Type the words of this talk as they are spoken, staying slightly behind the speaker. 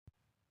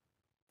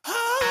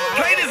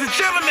Ladies and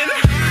gentlemen,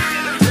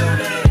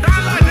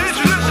 I'd like to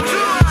introduce you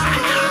to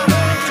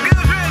good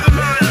friends of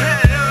mine.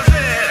 You know what I'm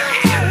saying?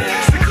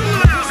 It's the Cool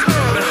Out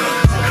Corner.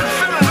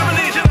 Fellas, I'm gonna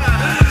need you to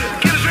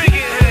get a drink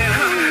in here.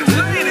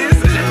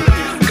 Ladies,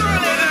 go and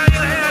lay down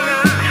your hair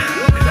now.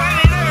 I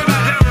need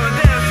everybody down on the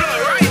dance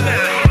floor right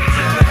now.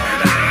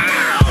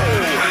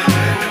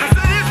 I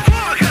said it's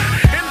Parker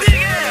and Big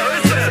L.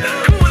 It's the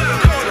Cool Out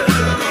Corner.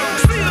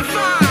 See the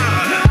fire.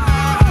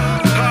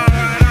 All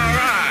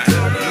right.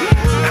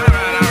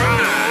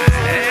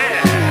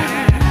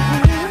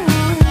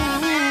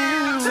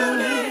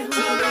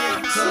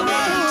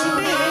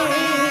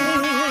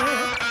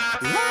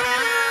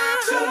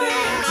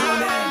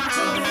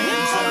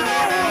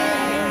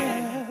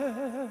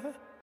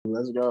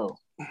 Let's go.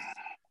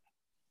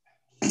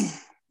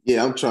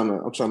 Yeah, I'm trying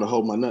to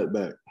hold my nut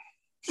back.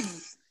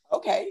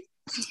 Okay.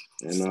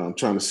 And I'm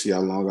trying to see how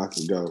long I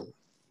can go.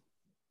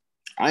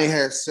 I ain't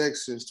had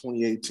sex since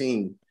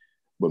 2018,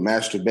 but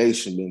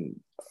masturbation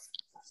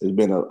it's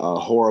been a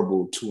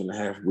horrible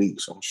 2.5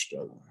 weeks. I'm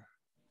struggling.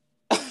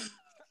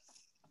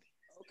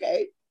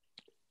 Okay.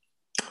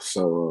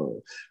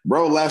 So,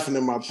 bro, laughing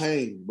at my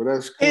pain, but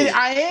that's cool.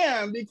 I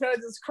am, because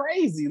it's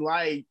crazy.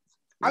 Like,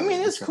 I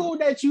mean, it's cool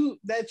that you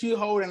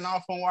holding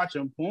off on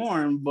watching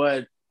porn,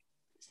 but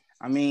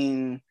I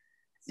mean,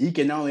 you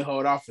can only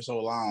hold off for so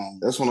long.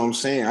 That's what I'm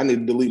saying. I need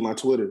to delete my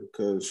Twitter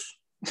because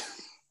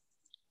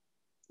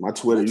my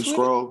Twitter, you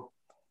scroll,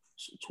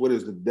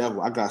 Twitter's the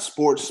devil. I got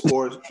sports.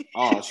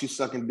 Oh, she's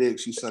sucking dick.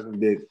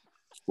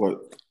 What?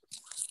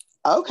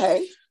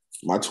 Okay.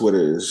 My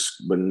Twitter is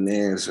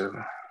bonanza.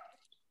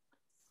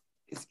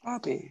 It's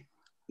popping.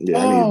 Yeah,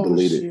 I need to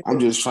delete shit. it. I'm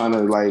just trying to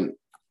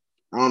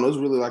I don't know. It's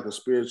really like a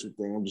spiritual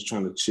thing. I'm just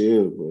trying to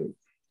chill, but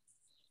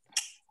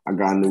I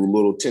got a new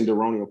little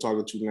tenderoni I'm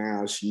talking to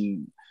now.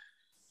 She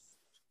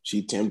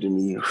tempted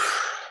me.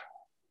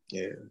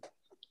 Yeah,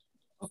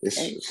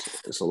 Okay.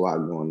 it's a lot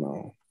going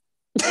on.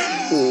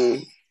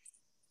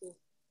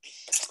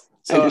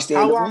 So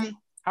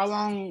how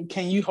long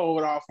can you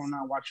hold off on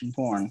not watching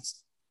porn?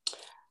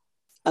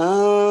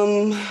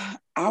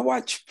 I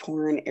watch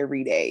porn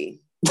every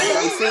day. But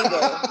I'm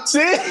single.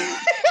 See?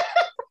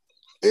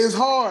 It's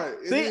hard.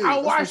 I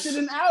watched it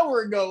an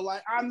hour ago.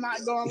 Like, I'm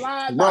not gonna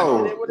lie.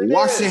 Bro,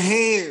 wash your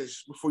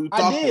hands before you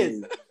talk to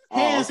me.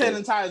 Hand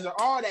sanitizer,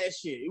 all that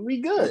shit. We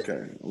good.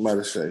 Okay, I'm about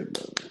to say,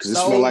 because it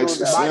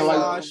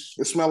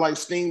smell like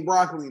steamed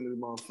broccoli in this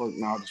motherfucker.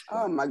 No,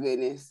 oh my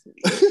goodness.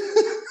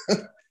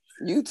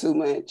 You too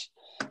much.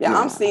 Yeah,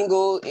 I'm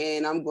single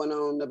and I'm going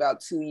on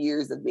about 2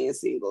 years of being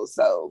single.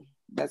 So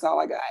that's all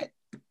I got.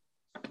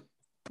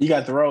 You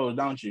got the rose,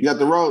 don't you? You got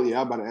the rose? Yeah,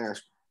 I'm about to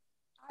ask.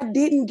 I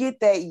didn't get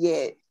that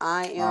yet.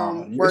 I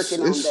am working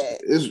on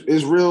that.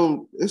 It's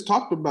real. It's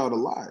talked about a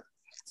lot.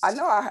 I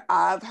know.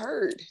 I've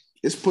heard.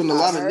 It's putting a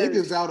lot of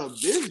niggas out of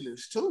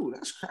business too.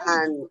 That's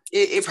crazy.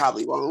 It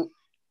probably won't.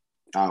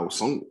 Oh,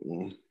 some.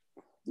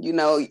 You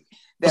know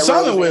that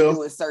some will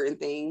doing certain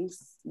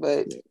things,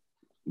 but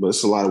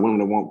it's a lot of women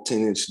that want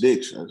 10-inch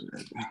dicks.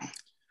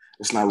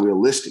 It's not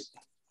realistic.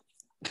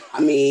 I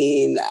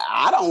mean,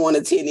 I don't want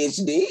a 10-inch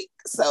dick,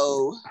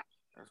 so.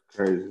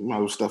 Crazy. You might as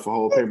well stuff a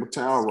whole paper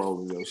towel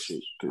roll in your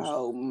shit.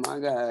 Oh my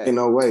God. Ain't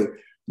no way.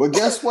 But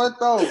guess what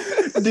though?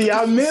 Do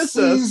y'all miss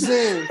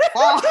Season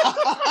 5.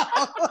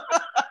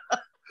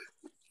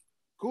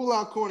 Cool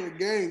Out Corner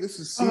gang. This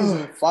is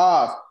season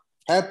 5.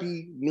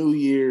 Happy New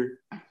Year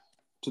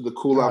to the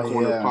Cool Out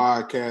Corner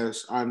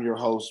podcast. I'm your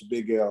host,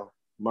 Big L,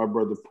 my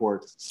brother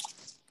Port.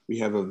 We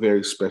have a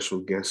very special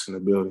guest in the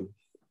building.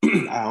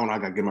 I don't know, I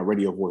gotta get my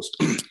radio voice.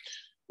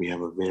 We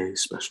have a very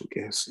special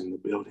guest in the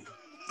building.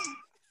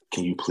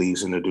 Can you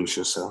please introduce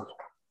yourself?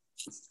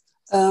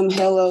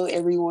 Hello,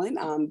 everyone.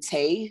 I'm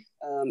Tay,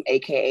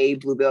 aka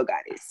Bluebell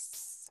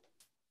Goddess.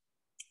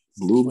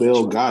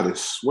 Bluebell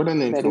Goddess. Where that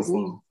name come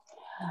from?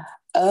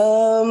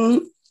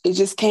 It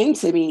just came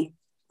to me.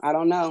 I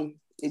don't know.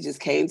 It just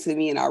came to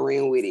me, and I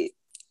ran with it.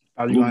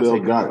 Bluebell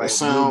Goddess. It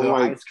sounds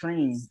like ice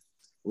cream.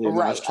 Yeah,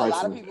 right.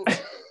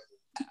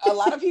 A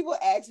lot of people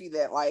ask me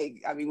that.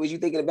 Like, I mean, was you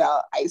thinking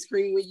about ice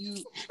cream when you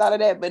thought of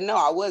that? But no,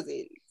 I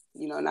wasn't.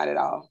 You know, not at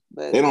all.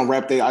 But they don't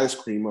wrap their ice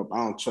cream up. I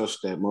don't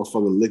trust that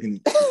motherfucker licking.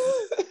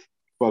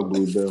 Fuck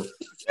Bluebell.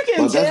 You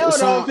can tell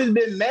though if it's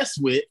been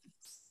messed with.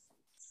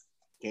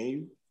 Can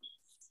you?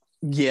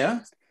 Yeah.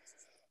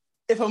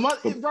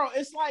 Bro,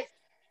 it's like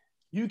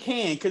you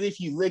can, because if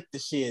you lick the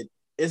shit,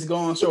 it's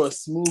going to show a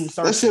smooth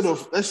surface.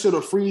 That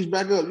shit'll freeze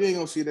back up. You ain't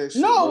gonna see that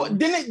shit. No,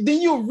 then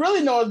you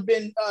really know it's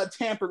been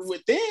tampered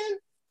with then.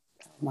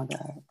 Oh my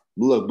God.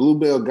 Look,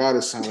 Bluebell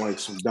Goddess sound like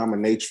some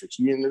dominatrix.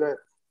 You into that?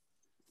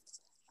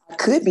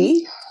 Could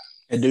be.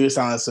 It do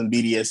sound like some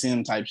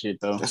BDSM type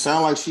shit though. It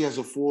sound like she has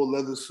a full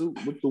leather suit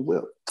with the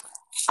whip.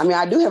 I mean,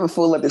 I do have a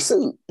full leather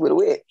suit with a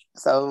whip,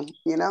 so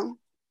you know.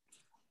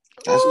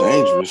 That's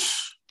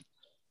dangerous.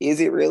 Is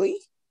it really?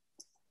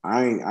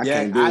 I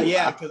can't do it.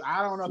 Yeah, because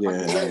I don't know if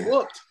I can get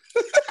whooped.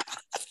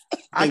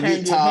 I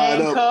can't get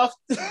tied handcuffed.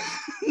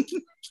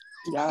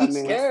 Yeah, man.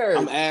 Scared.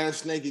 I'm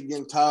ass naked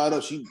getting tied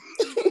up. She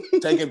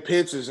taking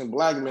pictures and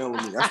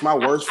blackmailing me. That's my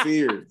worst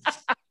fear.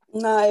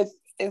 No,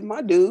 if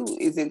my dude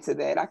is into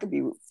that, I could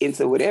be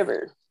into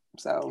whatever.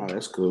 So Oh,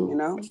 that's cool. You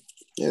know?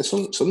 Yeah,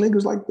 some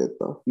niggas like that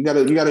though. You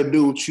gotta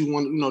do what you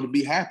want, to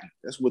be happy.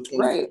 That's what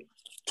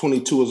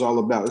 2022 is all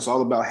about. It's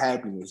all about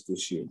happiness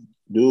this year.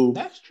 Do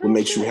what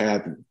makes you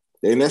happy.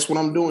 And that's what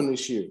I'm doing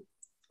this year.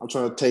 I'm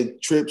trying to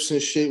take trips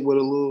and shit with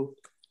a little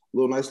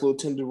nice little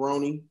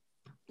tenderoni.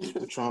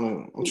 I'm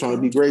trying to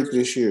be great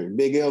this year.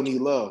 Big L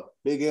need love.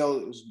 Big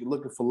L is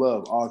looking for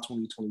love all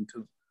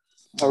 2022.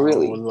 Oh,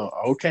 really?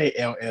 Okay,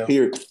 LL.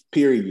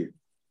 Period.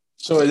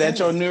 So is that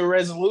your new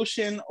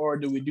resolution, or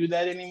do we do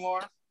that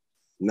anymore?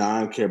 Nah, I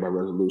don't care about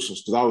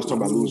resolutions because I was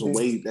talking about losing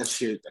weight. That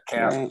shit, the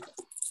cap. Right.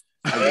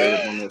 I gave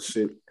up on that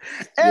shit.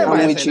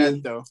 Everybody say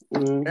that though.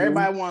 Mm-hmm.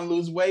 Everybody want to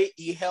lose weight,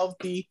 eat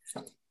healthy.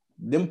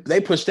 They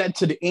push that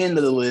to the end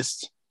of the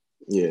list.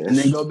 Yeah, and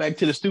then go back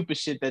to the stupid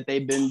shit that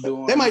they've been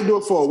doing. They might do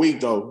it for a week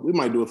though. We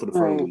might do it for the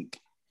first week.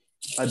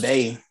 A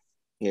day.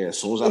 Yeah, as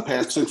soon as I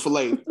pass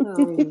Chick-fil-A.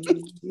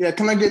 Yeah,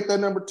 can I get that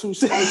number 2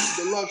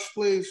 spicy deluxe,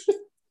 please?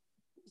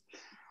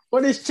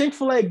 But is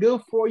Chick-fil-A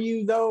good for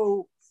you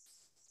though?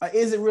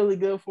 Is it really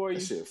good for you?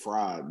 That shit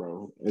fried,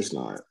 bro. It's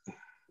not.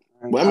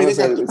 Well, I mean, they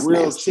got the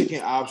grilled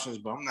chicken options,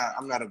 but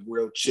I'm not a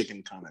grilled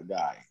chicken kind of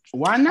guy.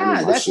 Why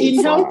not? That's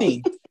eating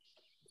healthy.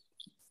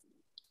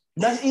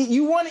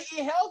 You want to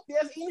eat healthy?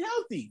 That's eating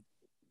healthy.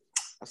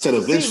 I said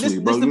eventually,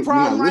 bro. This is the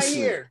problem right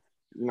here.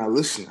 You're not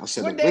listening. I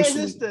said what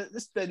eventually. What day is this?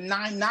 This the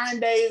 9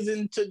 days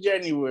into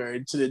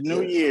January to the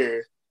new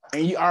year,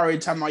 and you already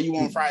talking about you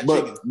want fried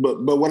chicken.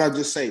 But what I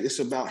just say, it's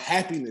about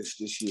happiness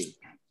this year.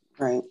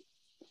 Right.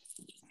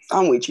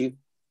 I'm with you.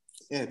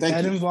 Yeah,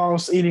 that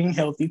involves eating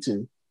healthy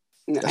too.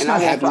 That's and I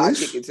want fried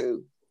chicken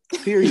too.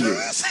 Period.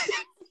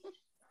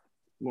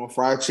 You want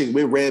fried chicken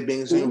with red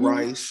beans and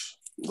rice.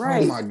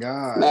 Right. Oh my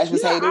God. Mashed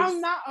potatoes. I'm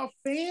not a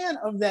fan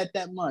of that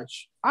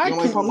much. I can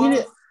eat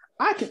it.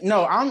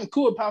 I'm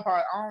cool with Popeye.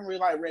 I don't really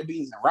like red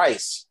beans and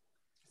rice.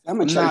 I'm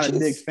not a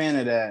big fan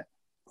of that.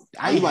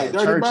 I ain't like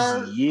Dirty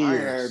Bird. I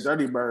had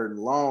Dirty Bird in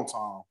a long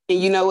time.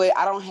 And you know what?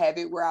 I don't have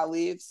it where I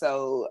live,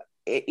 so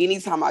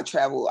anytime I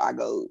travel, I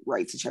go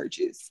right to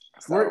churches.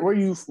 So. Where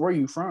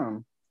you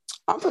from?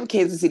 I'm from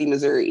Kansas City,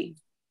 Missouri.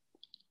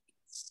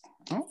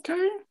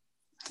 Okay.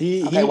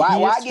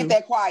 Why get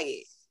that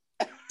quiet?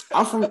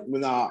 I'm from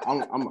I'm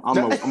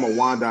a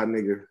Wyandotte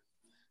nigga.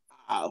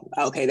 Oh,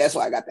 okay, that's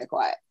why I got that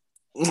quiet.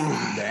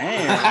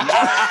 Damn.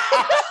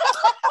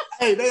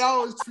 Hey, they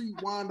always treat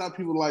Wyandotte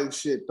people like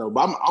shit though.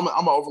 But I'm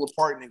an Overland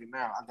Park nigga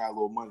now. I got a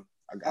little money.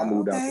 I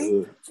moved out the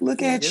hood.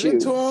 Look at Give you.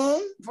 it to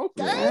him.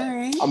 Okay.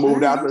 Right. I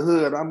moved out the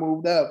hood. I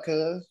moved up,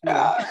 cuz. All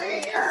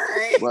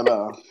right. But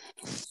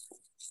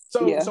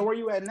So where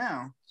you at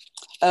now?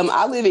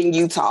 I live in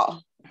Utah,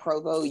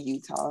 Provo,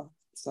 Utah.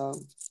 So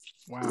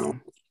wow.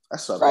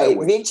 That's up right. That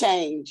way. Big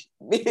change.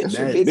 Big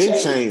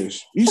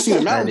change. You see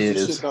the mountains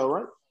and shit though,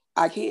 right?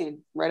 I can.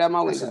 Right out my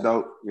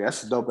window.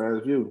 That's a dope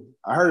ass view.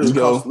 I heard it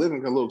cost of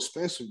living a little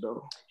expensive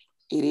though.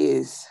 It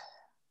is.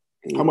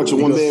 How much a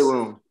 1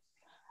 bedroom?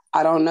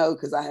 I don't know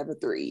because I have a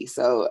 3,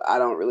 so I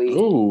don't really.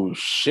 Oh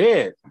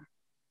shit!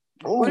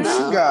 Oh, she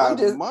got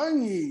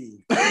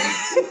money.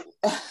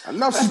 I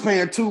know she's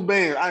paying 2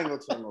 bands. I ain't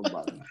gonna tell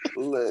nobody.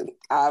 Look,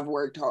 I've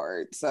worked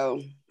hard, so.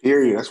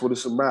 Period. That's what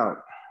it's about.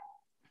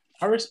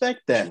 I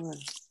respect that.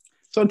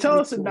 So tell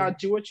us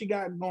about you. What you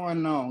got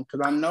going on?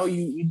 Because I know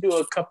you do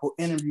a couple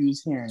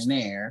interviews here and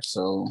there.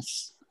 So,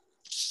 is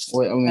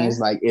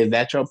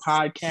that your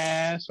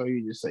podcast, or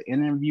you just an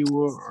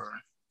interviewer? Or?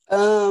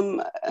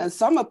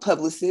 So I'm a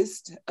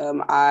publicist.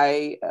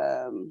 I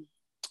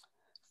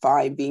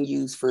find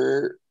venues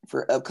for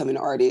upcoming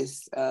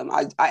artists.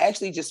 I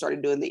actually just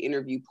started doing the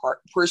interview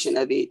portion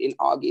of it in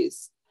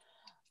August.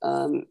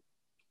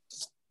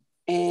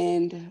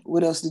 And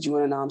what else did you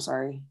want to know? I'm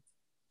sorry.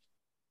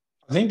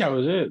 I think that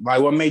was it. Like,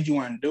 what made you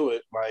want to do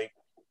it? Like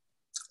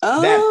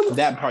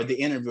that part, the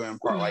interviewing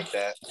part, like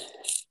that.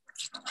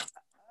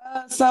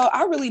 So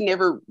I really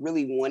never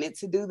really wanted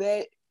to do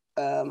that.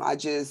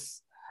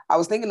 I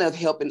was thinking of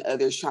helping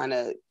others, trying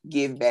to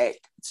give back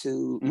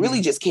to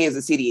really just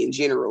Kansas City in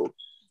general.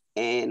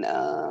 And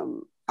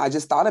I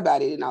just thought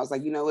about it and I was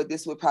like, you know what,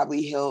 this would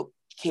probably help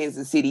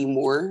Kansas City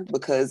more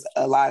because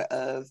a lot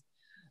of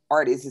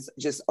artists is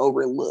just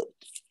overlooked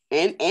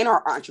and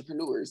our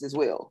entrepreneurs as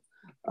well.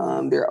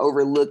 They're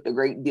overlooked a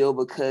great deal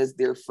because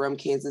they're from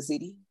Kansas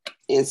City.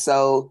 And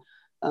so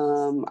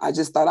I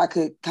just thought I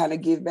could kind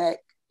of give back,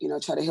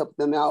 try to help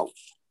them out,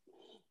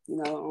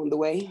 on the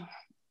way.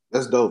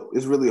 That's dope.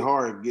 It's really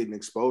hard getting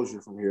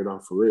exposure from here though,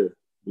 for real.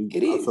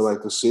 It is. I feel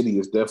like the city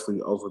is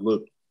definitely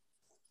overlooked.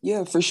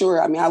 Yeah, for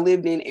sure. I mean, I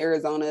lived in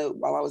Arizona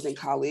while I was in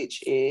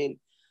college and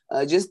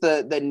just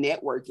the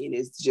networking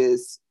is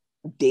just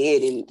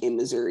dead in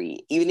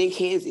Missouri, even in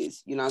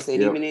Kansas, you know what I'm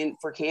saying? Yep. Even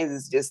for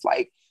Kansas, just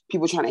like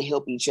people trying to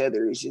help each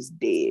other is just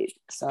dead.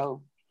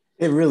 So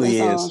it really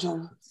is.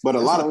 But a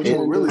lot of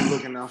people really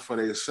looking out for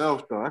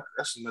themselves though.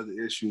 That's another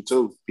issue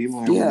too.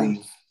 People ain't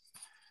really,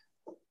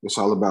 it's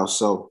all about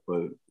self,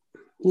 but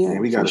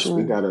we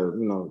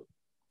gotta,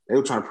 They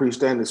were trying to preach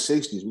that in the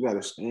 60s. We got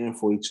to stand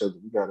for each other.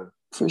 We got to.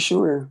 For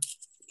sure.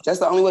 That's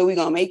the only way we're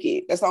going to make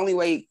it. That's the only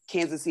way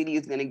Kansas City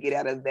is going to get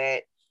out of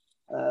that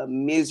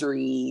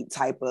misery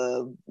type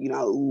of,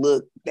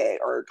 look that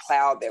or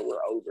cloud that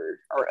we're over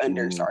or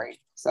under, sorry.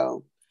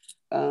 So,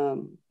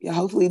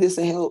 hopefully this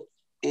will help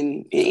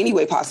in any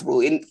way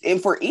possible.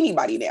 And for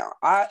anybody now.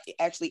 I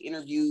actually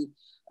interviewed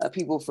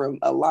people from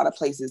a lot of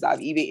places. I've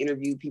even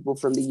interviewed people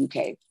from the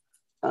UK.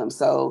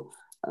 So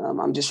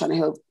I'm just trying to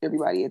help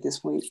everybody at this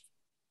point.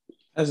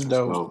 That's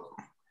dope.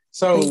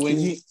 So when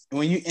you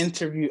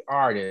interview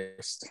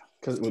artists,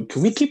 because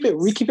we keep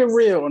it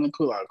real on the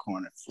Cool Out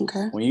Corner.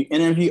 Okay. When you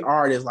interview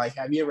artists, like,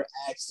 have you ever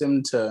asked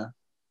them to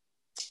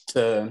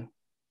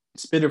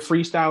spit a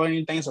freestyle or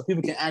anything so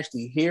people can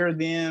actually hear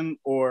them,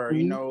 or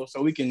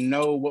so we can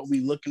know what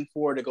we're looking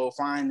for to go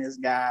find this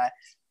guy?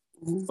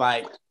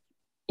 Like,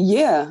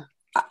 yeah,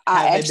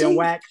 I have actually they been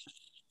whack?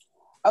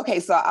 Okay,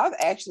 so I've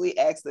actually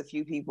asked a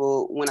few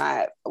people when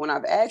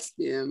I've asked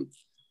them,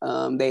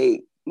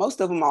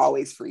 most of them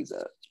always freeze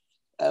up.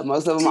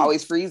 Most of them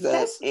always freeze up.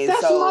 That's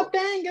my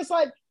thing. It's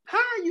like, how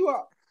are you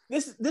up?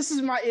 This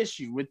is my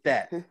issue with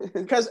that.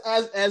 Because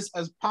as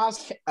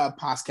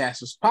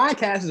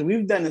podcasters,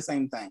 we've done the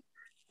same thing.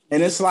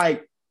 And it's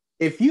like,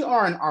 if you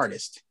are an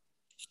artist,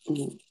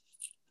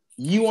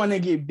 you want to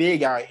get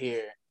big out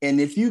here. And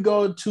if you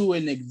go to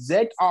an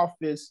exec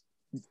office,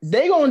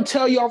 they're going to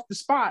tell you off the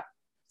spot,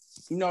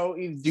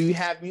 do you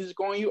have music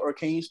on you, or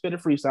can you spit a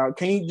freestyle?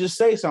 Can you just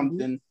say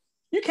something?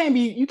 You can't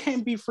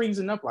be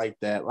freezing up like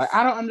that. Like,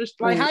 I don't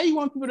understand. Like, how you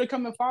want people to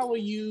come and follow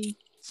you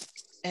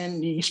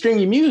and you stream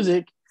your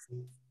music,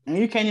 and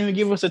you can't even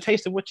give us a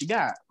taste of what you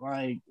got?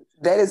 Like,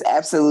 that is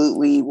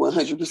absolutely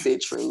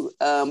 100% true.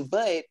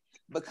 But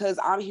because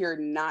I'm here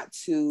not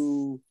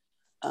to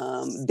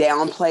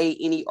downplay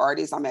any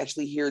artist, I'm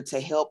actually here to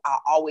help. I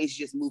always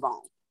just move on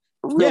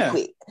real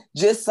quick,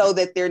 just so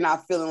that they're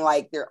not feeling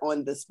like they're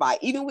on the spot.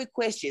 Even with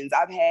questions,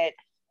 I've had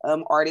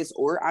artists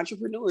or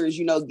entrepreneurs,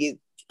 get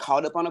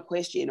caught up on a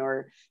question,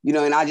 or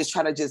and I just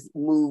try to just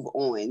move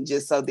on,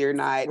 just so they're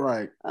not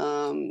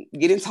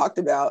getting talked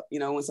about,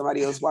 when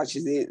somebody else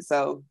watches it.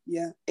 So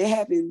yeah, it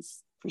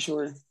happens for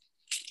sure.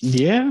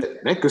 Yeah,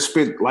 they could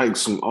spit like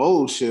some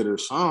old shit or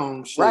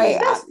some shit. Right.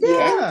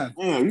 Yeah,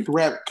 you can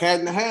rap Cat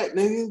in the Hat,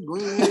 nigga.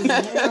 Green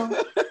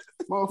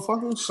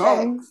motherfucker,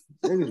 something.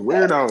 Niggas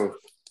weirdo.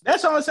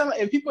 That's all I'm saying.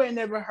 If people ain't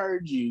never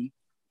heard you,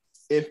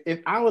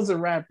 if I was a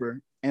rapper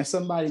and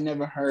somebody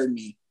never heard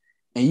me,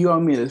 and you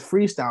want me to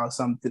freestyle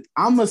something,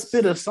 I'm gonna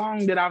spit a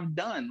song that I've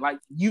done. Like,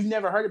 you've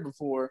never heard it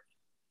before.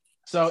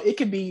 So it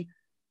could be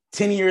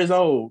 10 years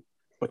old,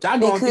 but y'all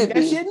gonna think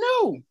that shit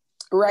new.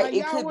 Right. Like,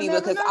 it could be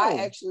because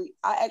I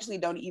actually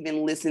don't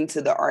even listen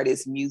to the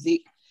artist's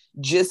music,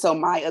 just so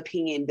my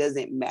opinion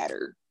doesn't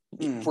matter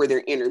for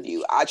their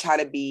interview. I try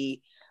to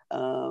be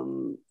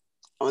on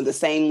the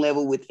same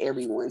level with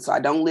everyone. So I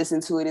don't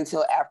listen to it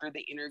until after the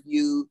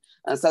interview.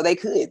 So they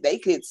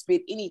could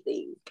spit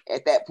anything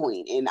at that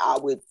point, and I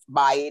would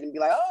buy it and be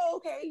like, oh,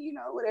 okay,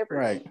 whatever.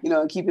 Right.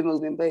 And keep it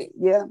moving. But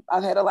yeah,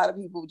 I've had a lot of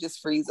people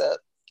just freeze up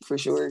for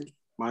sure.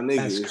 My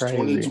nigga, it's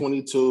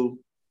 2022.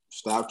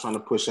 Stop trying to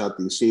push out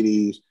these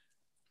CDs.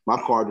 My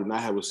car did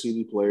not have a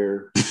CD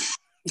player.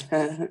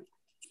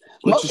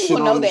 Most people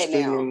know that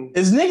now.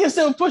 Is niggas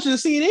still pushing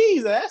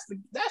CDs? That's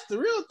the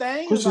real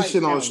thing. Put your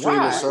shit on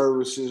streaming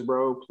services,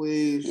 bro,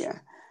 please. Yeah.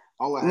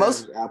 All I have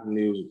is Apple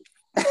Music.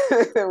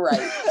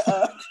 Right.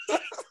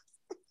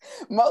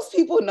 Most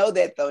people know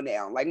that though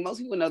now. Like, most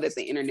people know that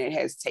the internet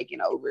has taken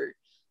over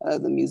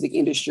the music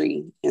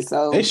industry, and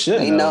so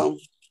they know.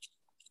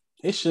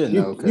 They should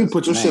know. You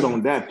put your shit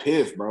on that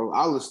Piff, bro.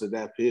 I listen to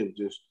that Piff.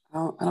 Just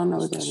I don't know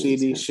what that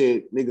CD is.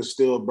 shit. Niggas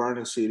still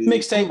burning CDs.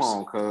 Mixtapes. Come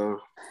on, cuz.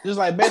 Just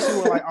like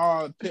basically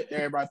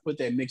everybody put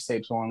their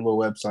mixtapes on a little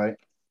website.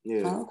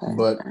 Yeah. Oh, okay.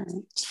 But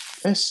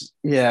it's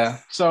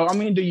So I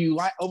mean, do you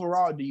like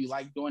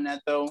doing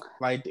that though?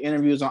 Like the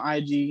interviews on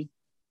IG?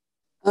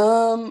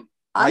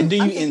 Do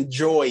you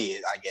enjoy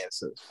it? I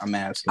guess I'm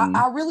asking.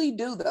 I really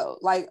do though.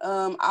 Like,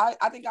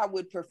 I think I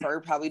would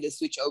prefer probably to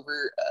switch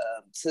over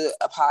to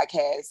a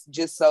podcast,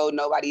 just so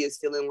nobody is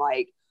feeling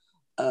like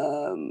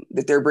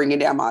that they're bringing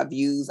down my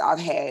views. I've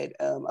had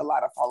a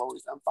lot of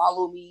followers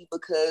unfollow me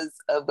because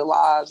of the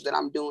lives that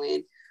I'm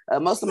doing.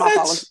 Most of my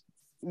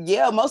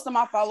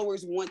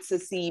followers want to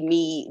see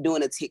me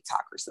doing a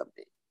TikTok or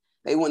something.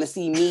 They want to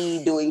see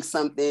me doing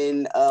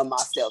something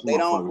myself. They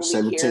don't really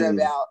 17. Care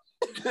about.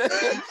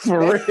 For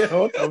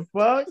real? What the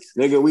fuck?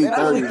 Nigga, we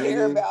 30. They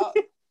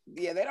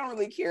don't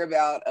really care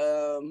about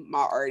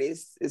my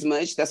artists as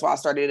much. That's why I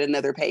started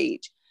another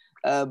page.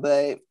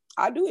 But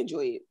I do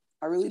enjoy it.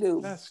 I really do.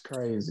 That's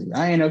crazy.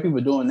 I ain't know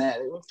people doing that.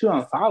 What you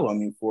unfollow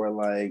me for?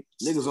 Like,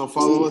 niggas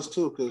unfollow us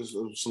too because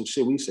of some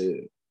shit we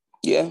said.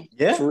 Yeah.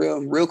 For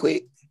real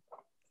quick.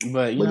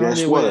 But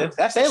guess what?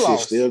 That's their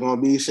loss. Still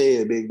gonna be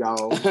said, big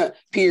dog.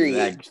 Period.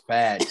 Like,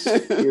 facts.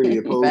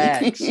 Period.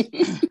 Facts.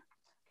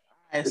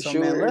 All right, so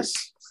man,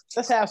 let's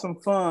have some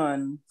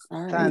fun.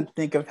 Right. Trying to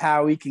think of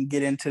how we can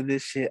get into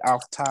this shit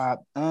off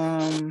top.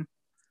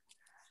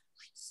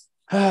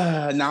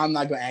 No, I'm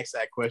not gonna ask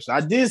that question.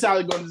 I did say I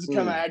was going to just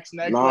kind of ask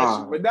that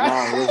question, but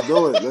let's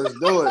do it. Let's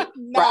do it.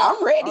 Bro,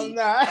 I'm ready. I'm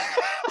not.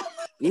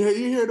 You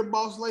hear the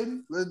boss lady?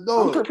 Let's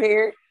do it. I'm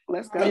prepared.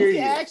 Let's go. You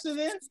can ask her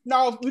then.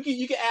 No,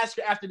 you can ask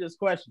her after this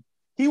question.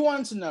 He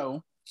wanted to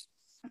know,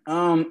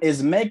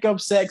 is makeup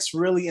sex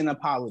really an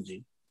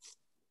apology?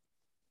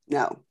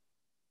 No,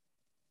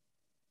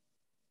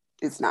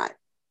 it's not.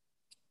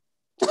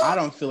 I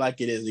don't feel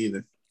like it is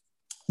either.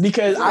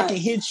 Because I can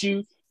hit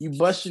you, you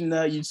bust your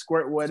nut, you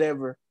squirt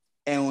whatever,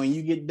 and when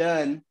you get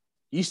done,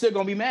 you still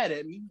gonna be mad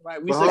at me.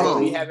 Like we still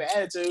gonna be having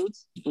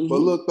attitudes. Mm-hmm. But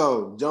look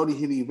though, Jody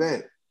hit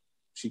Yvette.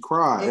 She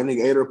cried. That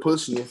nigga ate her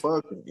pussy and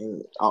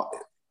fucking.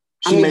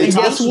 She made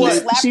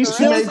tacos. He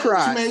slapped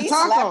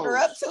her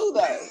up too,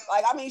 though.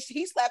 Like, I mean,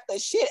 he slapped the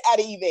shit out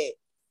of Yvette.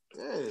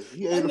 Yeah,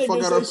 he ate the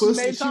fuck out of her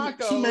pussy.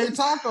 She made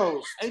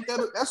tacos. Ain't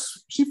that?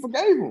 She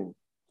forgave him.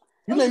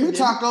 You made me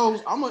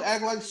tacos. I'm gonna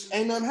act like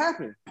ain't nothing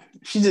happened.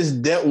 She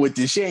just dealt with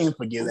it. She ain't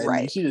forget that.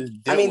 Right. She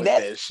just dealt with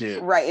that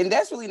shit. Right, and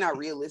that's really not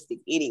realistic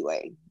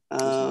anyway.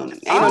 Ain't no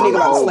nigga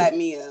about to slap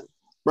me up.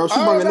 Bro, she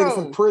brought a nigga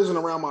from prison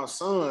around my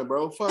son,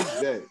 bro. Fuck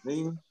that,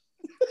 nigga.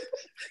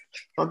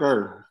 Fuck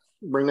her.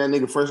 Bring that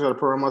nigga fresh out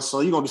of around my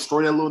son. You gonna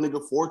destroy that little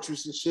nigga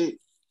fortress and shit?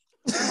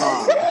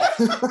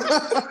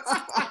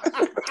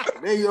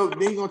 Then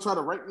you gonna try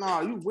to rape?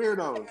 Nah, you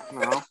weirdo.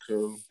 No, I'm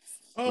cool.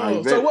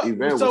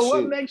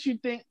 What makes you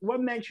think? What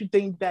makes you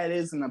think that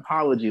is an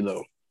apology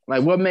though?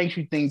 Like, what makes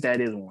you think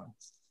that is one?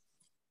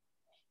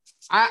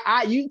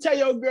 You tell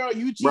your girl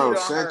you cheated on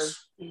her,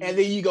 and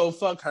then you go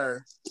fuck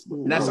her.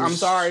 I'm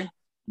sorry.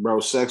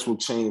 Bro, sex will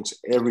change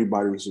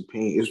everybody's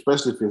opinion,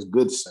 especially if it's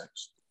good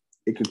sex.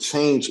 It could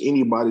change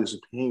anybody's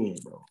opinion,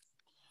 bro.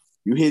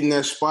 You hitting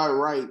that spot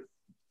right.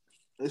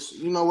 It's,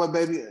 you know what,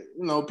 baby? You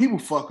know, people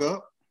fuck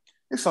up.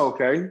 It's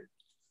okay.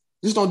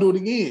 Just don't do it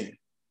again.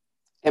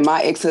 And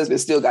my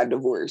ex-husband still got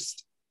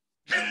divorced.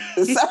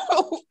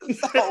 so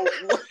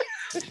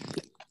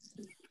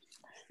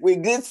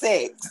with good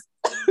sex.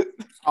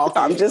 Okay,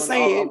 I'm just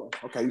saying.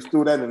 Okay, you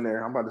threw that in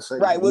there. I'm about to say.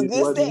 Right, with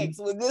good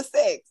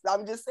sex.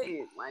 I'm just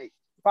saying, like,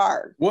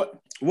 fire.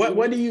 What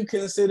do you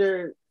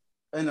consider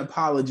an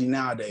apology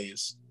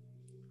nowadays?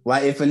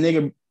 Like,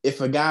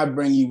 if a guy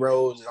bring you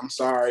roses, I'm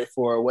sorry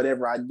for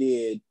whatever I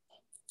did,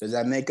 does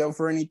that make up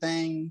for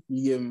anything?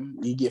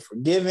 You get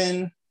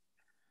forgiven,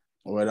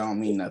 or it don't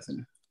mean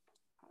nothing?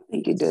 I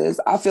think it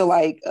does. I feel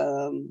like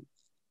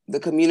the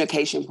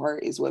communication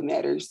part is what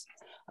matters.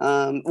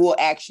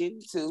 Action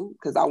too,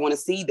 because I want to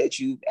see that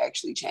you've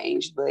actually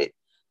changed. But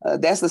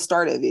that's the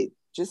start of it.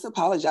 Just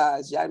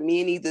apologize. Y'all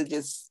men either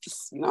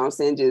just, you know what I'm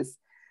saying, just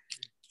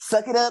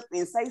suck it up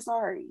and say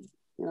sorry.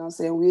 You know what I'm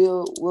saying?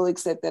 We'll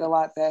accept that a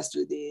lot faster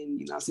than,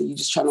 you know what I'm saying, you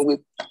just trying to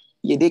whip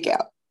your dick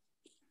out.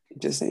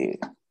 Just saying.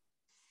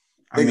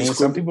 I mean,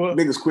 some people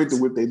niggas quick to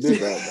whip their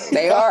dick out.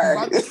 They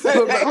are. Look,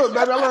 baby,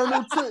 I learned a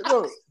new trick.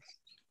 Look.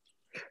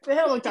 The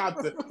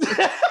helicopter.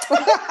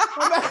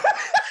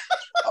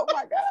 Oh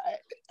my God.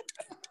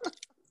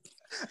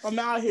 I'm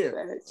out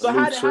here. So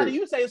how do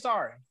you say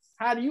sorry?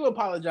 How do you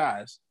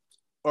apologize?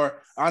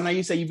 Or I know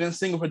you say you've been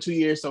single for 2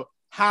 years, so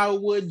how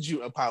would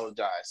you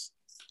apologize?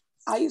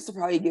 I used to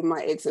probably give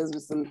my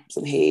exes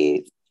some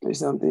head or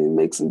something,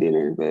 make some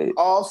dinner, but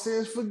all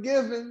sins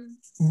forgiven.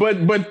 But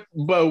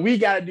we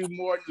gotta do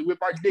more to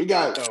whip our dick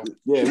out though.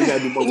 Yeah, we gotta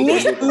do more.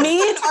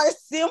 Men are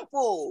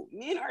simple.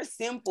 Men are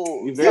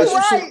simple. You're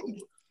right.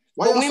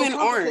 Why but women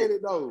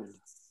aren't though?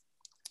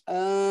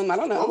 I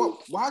don't know.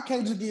 Why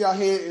can't you get your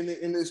head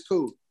in this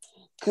too?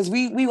 Because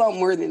we want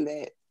more than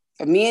that.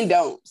 Men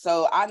don't.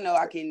 So I know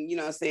I can, you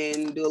know what I'm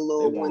saying, do a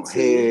little they want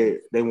head,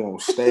 they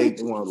want steak,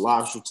 they want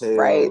lobster tails,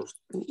 right.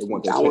 They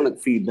want their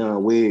feet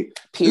done wig.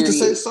 Period. You can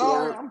say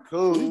sorry, I'm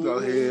cool. You go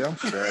ahead, I'm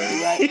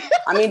straight. Right.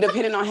 I mean,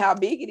 depending on how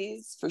big it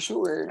is, for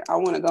sure. I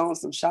want to go on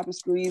some shopping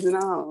sprees and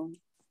all.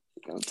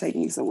 Go take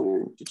me somewhere.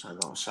 You trying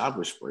to go on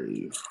shopping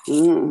sprees?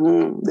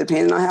 Mm-hmm.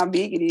 Depending on how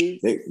big it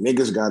is.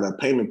 Niggas got a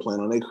payment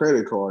plan on their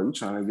credit card. You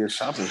trying to get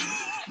shopping?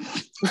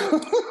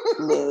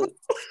 Look.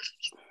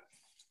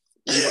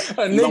 A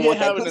nigga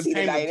having a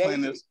payment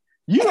plan is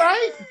you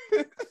right?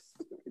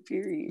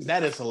 Period.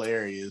 That is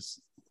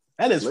hilarious.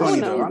 That is funny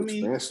though. I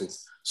mean,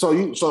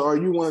 so are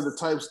you one of the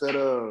types that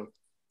a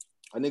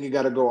nigga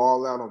got to go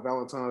all out on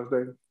Valentine's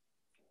Day?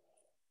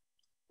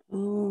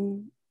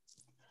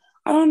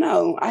 I don't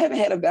know. I haven't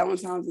had a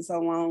Valentine's in so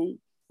long.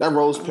 That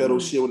Rose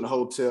Petals shit in the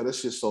hotel, that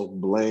shit's so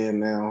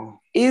bland now.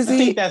 Is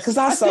it? Because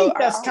I think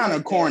that's kind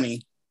of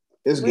corny.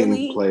 It's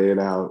getting played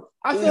out.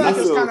 I feel like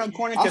it's kind of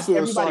corny because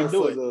everybody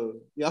do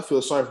it. I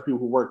feel sorry for people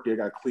who work there,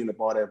 got to clean up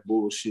all that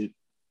bullshit.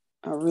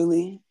 Oh,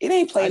 really? It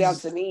ain't played out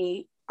to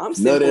me. I'm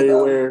simple, nut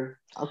everywhere.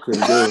 I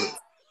couldn't do it.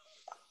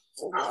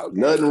 Okay.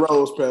 Nothing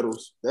Rose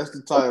Petals. That's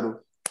the title.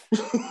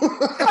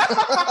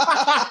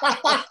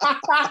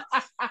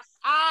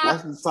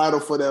 That's the title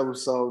for the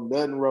episode.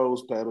 Nothing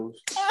Rose Petals.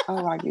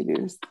 Oh my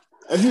goodness.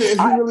 If you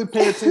really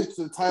pay attention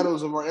to the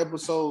titles of our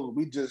episodes,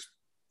 we just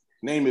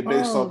name it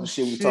based off the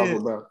shit we talk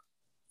about.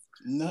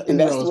 And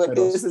that's what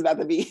petals. This is about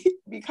to be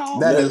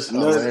called. That is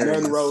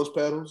nothing Rose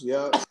Petals.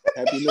 Yeah.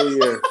 Happy New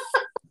Year.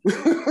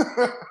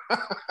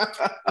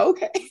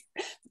 Okay,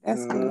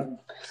 that's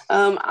cool.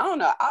 I don't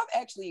know. I've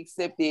actually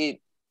accepted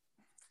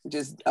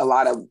just a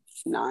lot of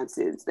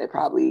nonsense that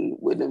probably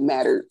wouldn't have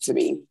mattered to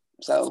me.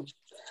 So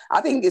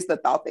I think it's the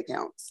thought that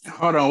counts.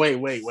 Hold on,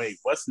 wait.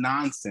 What's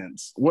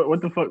nonsense?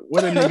 What the fuck?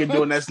 What a nigga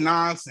doing that's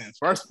nonsense?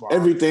 First of all,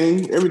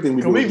 everything we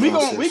do. We may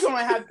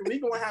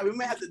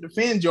have to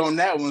defend you on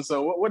that one.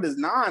 So what is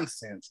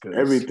nonsense?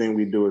 Everything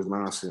we do is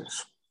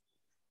nonsense.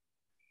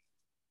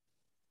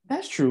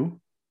 That's true.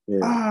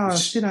 Yeah.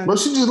 But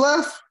she just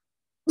left.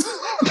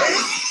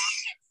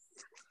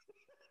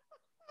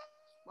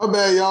 My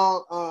bad,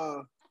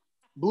 y'all.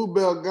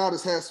 Bluebell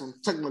Goddess had some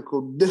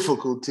technical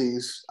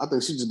difficulties. I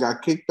think she just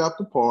got kicked out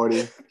the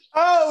party.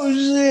 Oh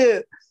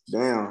shit!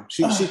 Damn,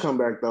 she come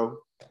back though.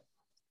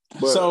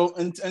 But, so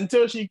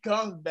until she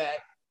comes back,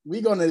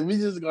 we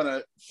just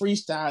gonna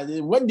freestyle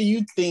it. What do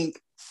you think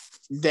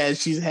that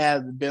she's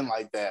had been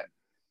like that?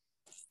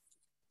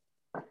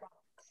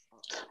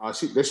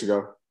 There she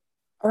go.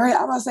 All right,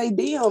 I'm gonna say,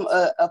 damn,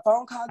 a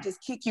phone call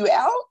just kick you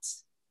out.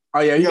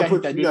 Oh yeah, you gotta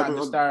put that do not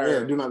disturb.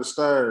 Yeah, do not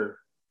disturb.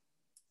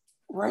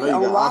 Right,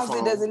 on lives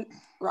it doesn't.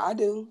 I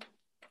do.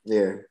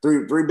 Yeah,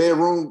 three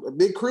bedroom, a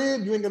big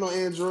crib. You ain't got no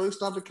Android.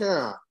 Stop the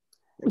cow.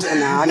 No,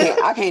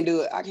 I can't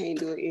do it. I can't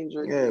do it.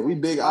 Android. Yeah, we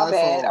big My iPhone.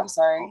 bad. I'm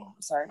sorry.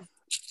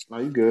 No,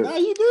 you good. No,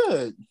 you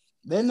good.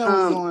 They know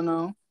what's going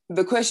on.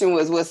 The question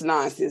was, what's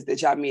nonsense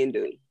that y'all men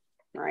do,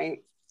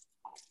 right?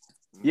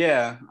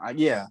 Yeah.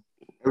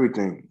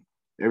 Everything.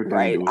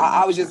 Right.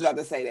 I was just about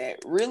to say that.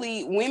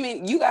 Really,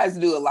 women, you guys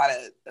do a lot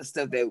of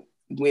stuff that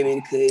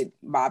women could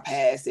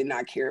bypass and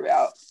not care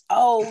about.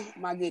 Oh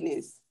my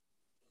goodness.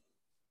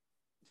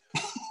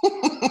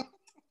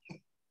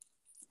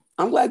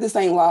 I'm glad this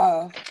ain't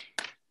live.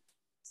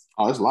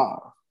 Oh, it's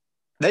live.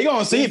 They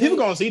gonna see it. People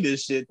gonna see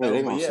this shit. Though,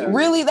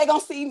 Really? They gonna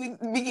see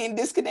me getting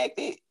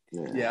disconnected?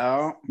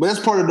 Yeah. But that's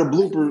part of the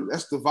blooper.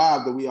 That's the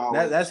vibe that we all.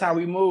 That's how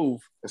we move.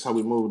 That's how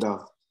we move,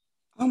 though.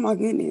 Oh my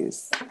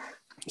goodness.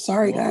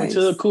 Sorry, guys.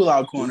 To the cool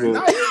out corner.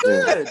 No, you're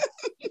good.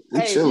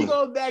 Hey, if you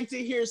go back to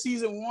hear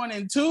season 1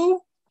 and 2,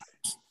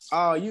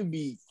 oh, you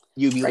be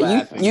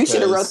laughing. You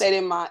should have wrote that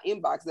in my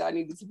inbox that I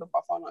need to keep up my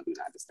phone on Do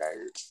Not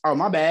Disturb. Oh,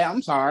 my bad.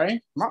 I'm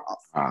sorry. My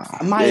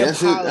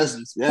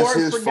apologies. That's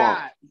his forgot.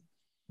 fault.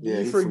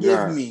 You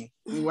forgive me.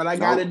 What I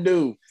gotta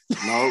do.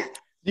 Nope.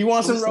 Do you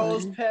want some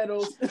Rose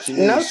Petals? She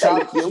needs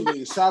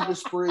shopping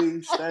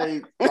spree,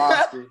 steak,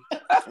 pasta,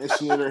 and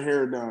she had her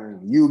hair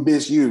done. You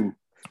bitch, you.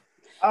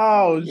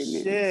 Oh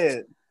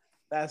shit,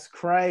 that's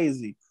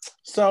crazy.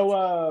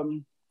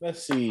 So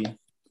let's see.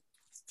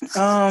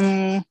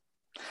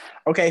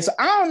 Okay, so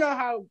I don't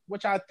know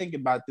what y'all think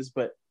about this,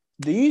 but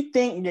do you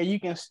think that you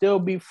can still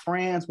be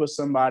friends with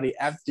somebody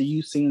after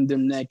you've seen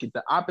them naked?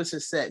 The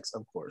opposite sex,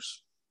 of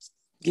course.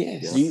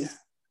 Yes.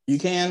 You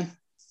can?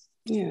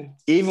 Yeah.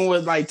 Even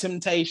with like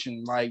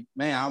temptation, like,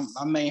 man,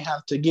 I may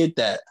have to get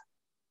that.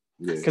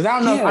 Yeah. Because I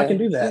don't know if I can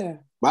do that. Yeah.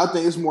 But I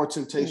think it's more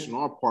temptation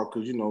on our part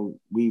because, you know,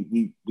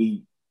 we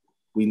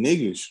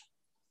niggas.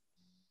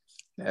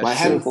 That's like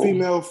having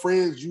female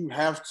friends, you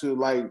have to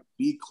like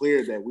be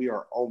clear that we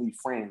are only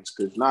friends.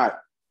 Because not,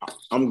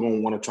 I'm going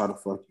to want to try to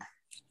fuck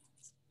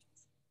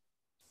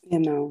you. You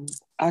know,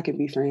 I can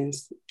be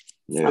friends.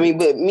 Yeah. I mean,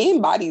 but me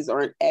and bodies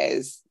aren't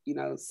as, you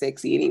know,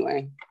 sexy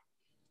anyway.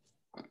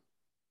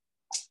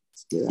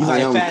 Yeah, you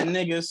like fat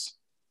niggas?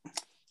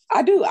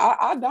 I do.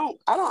 I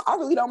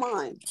really don't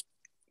mind.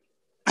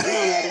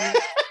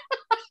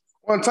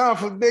 One time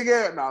for big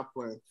ass, not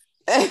playing.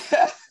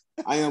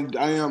 I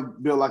am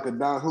built like a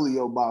Don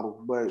Julio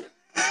bottle, but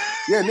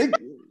yeah, nigga,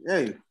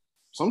 hey,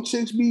 some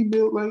chicks be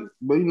built like,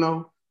 but you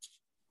know,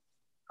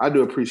 I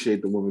do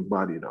appreciate the woman's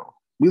body though.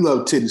 We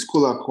love titties.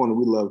 Cool Out Corner,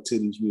 we love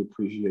titties. We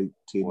appreciate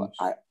titties. Well,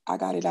 I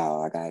got it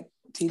all. I got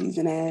titties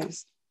and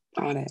ass,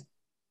 all that.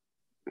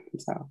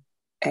 So,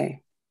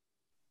 hey.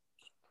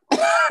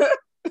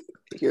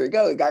 Here we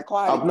go. It got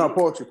quiet. No,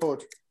 poetry.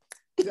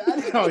 Yeah,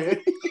 I know.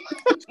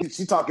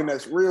 She talking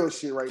that real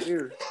shit right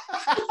here.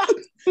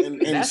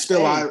 And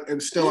still I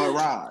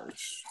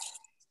rise.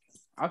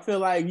 I feel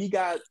like you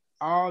got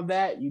all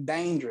that. You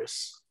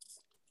dangerous.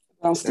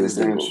 I'm still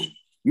single.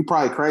 You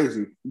probably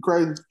crazy. You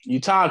crazy. You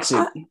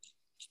toxic.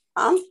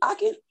 I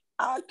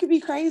could be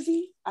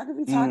crazy. I could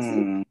be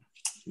toxic.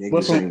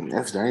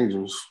 That's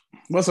dangerous.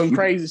 What's some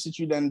crazy shit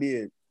you done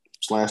did?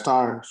 Slash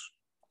tires.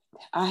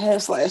 I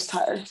have slashed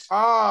tires.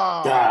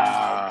 Oh,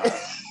 God.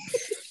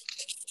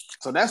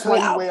 So that's why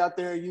you way out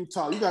there in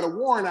Utah. You got a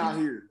warrant out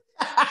here.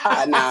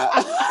 Nah.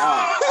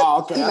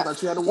 Okay. I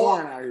thought you had a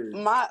warrant out here.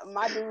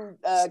 My dude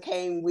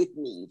came with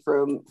me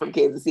from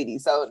Kansas City.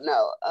 So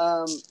no,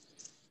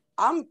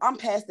 I'm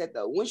past that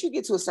though. Once you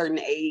get to a certain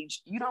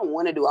age, you don't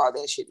want to do all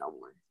that shit no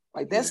more.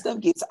 Like that stuff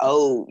gets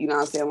old. You know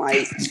what I'm saying?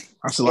 Like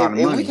that's a lot of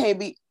money. And we can't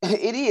be.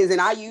 It is, and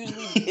I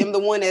usually am the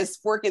one that's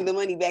forking the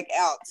money back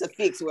out to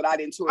fix what I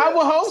didn't. I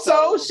would hope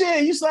so.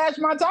 Shit, you slashed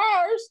my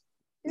tires.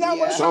 You know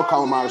what? She'll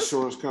call my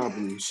insurance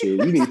company.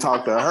 Shit, you need to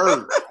talk to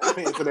her. I'm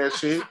paying for that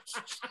shit.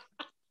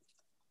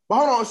 But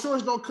hold on,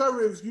 insurance don't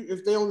cover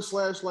if they only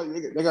slash like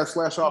they got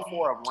slash off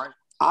 4 of them, right?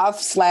 I've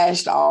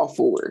slashed all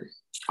 4.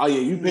 Oh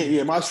yeah, you pay.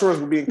 Yeah, my shorts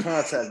will be in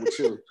contact with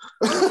you.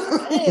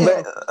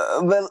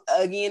 but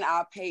again,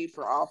 I paid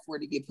for all 4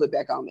 to get put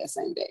back on that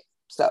same day.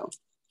 So,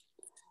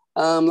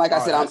 like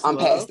I said, I'm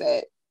past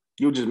that.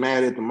 You were just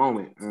mad at the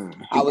moment.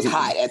 I was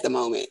hot at the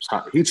moment.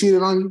 He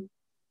cheated on you?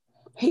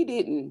 He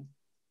didn't.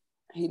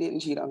 He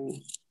didn't cheat on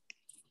me.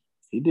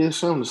 He did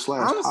something to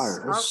slash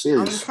tire. That's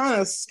serious. I'm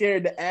kind of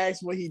scared to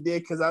ask what he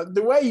did because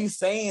the way you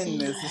saying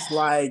this, it's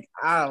like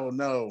I don't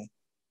know.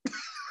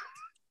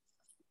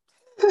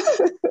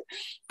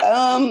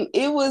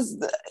 It was.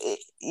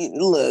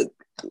 Look,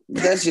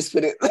 let's just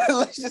put it.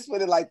 Let's just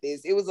put it like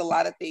this. It was a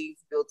lot of things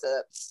built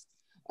up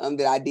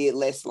that I did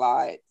let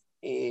slide,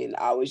 and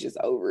I was just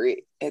over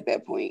it at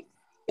that point.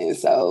 And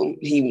so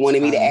he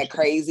wanted me to act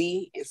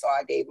crazy, and so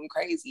I gave him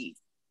crazy.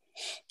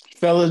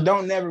 Fellas,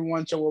 don't never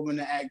want your woman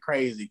to act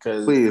crazy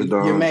because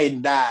you may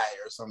die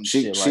or some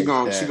shit like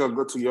that. She gonna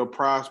go to your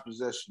prized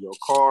possession, your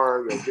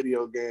car, your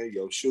video game,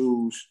 your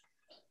shoes,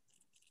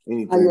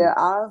 anything. Yeah,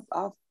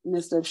 I've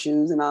messed up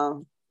shoes, and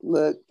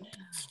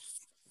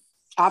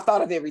I've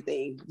thought of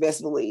everything.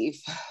 Best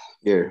believe.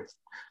 Yeah,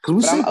 because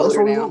we see that's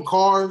what we want: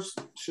 cars,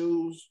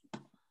 shoes,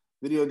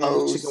 video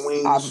games, chicken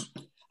wings.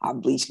 I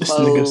bleached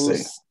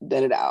clothes.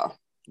 Done it all.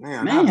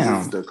 Man,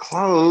 the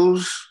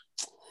clothes.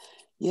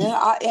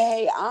 Yeah,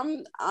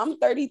 I'm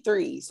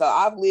 33, so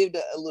I've lived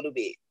a little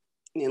bit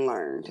and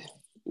learned,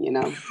 you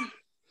know.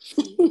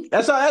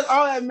 That's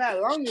all that matters.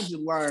 As long as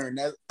you learn,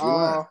 that's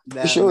all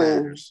that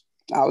matters.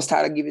 I was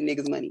tired of giving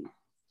niggas money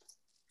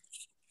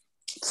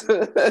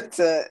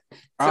to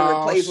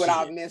replace what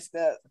I've messed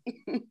up.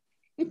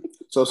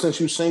 So since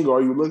you're single,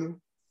 are you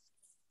looking?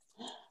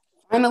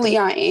 Finally,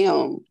 I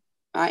am.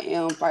 I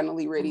am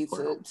finally ready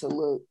to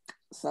look.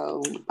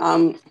 So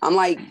I'm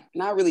like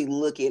not really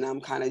looking.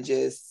 I'm kind of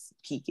just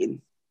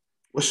peeking.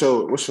 What's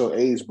your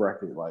age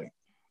bracket like?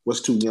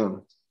 What's too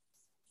young?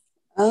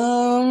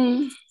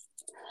 I'm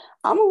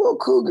a little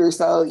cougar,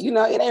 so it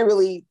ain't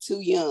really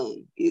too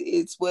young.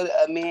 It's what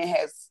a man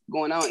has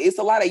going on. It's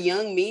a lot of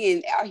young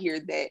men out here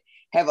that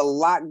have a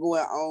lot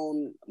going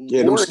on.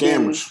 Yeah, them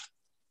scammers.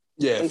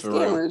 Yeah, for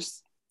scammers. Real.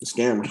 The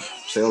scammers.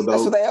 Sell dope.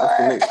 That's what they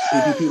are.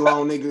 PPP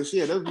loan niggas.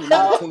 Yeah, those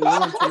niggas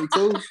 21,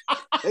 22.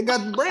 They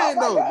got the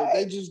brand though, but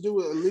they just do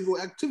illegal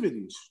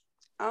activities.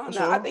 I don't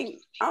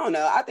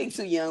know. I think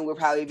too young would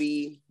probably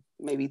be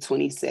maybe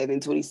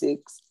 27,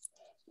 26.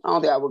 I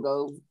don't think I would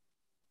go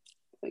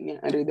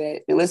under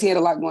that unless he had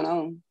a lot going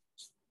on.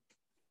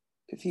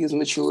 If he was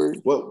mature.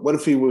 What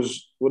if he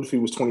was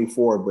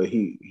 24 but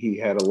he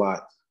had a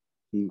lot?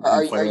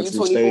 Are you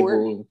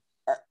 24?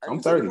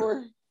 I'm 30.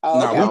 Oh,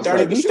 no,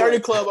 okay. we 30. We 30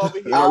 club over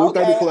here. Yeah, we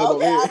 30 club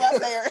over here.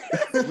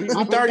 We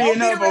 30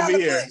 and up over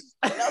here.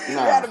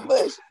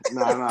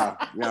 Nah.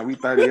 Yeah, we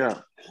 30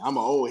 up. I'm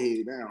an old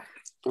head now.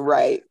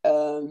 Right.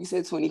 You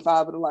said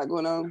 25 with a lot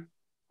going on.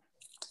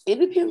 It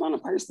depends on the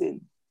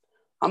person.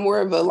 I'm more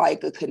of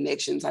a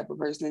connection type of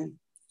person.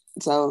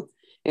 So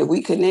if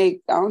we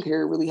connect, I don't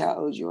care really how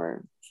old you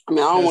are. I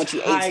mean, I don't want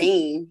you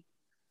 18.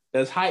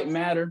 Does height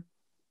matter?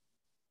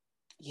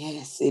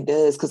 Yes, it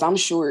does. Because I'm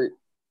short.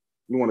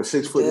 You want a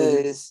 6 foot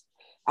nigga?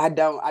 I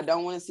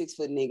don't want a 6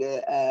 foot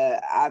nigga.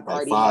 I've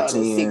already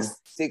 5'10". had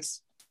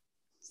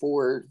a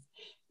 6'4".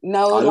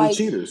 No,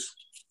 cheaters.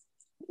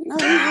 No,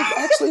 he was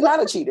actually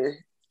not a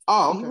cheater.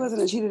 Oh, okay. He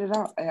wasn't a cheater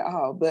at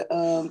all. But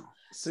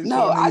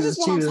no, I just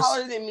want him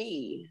taller than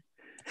me.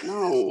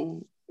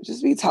 No,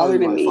 just be taller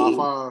than me.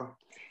 5'5"?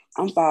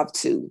 I'm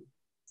 5'2".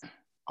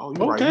 Oh,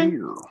 you're right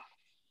here.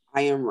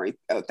 I am right.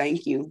 Oh,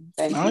 thank you.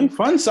 You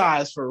fun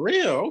size for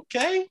real.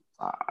 Okay.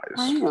 I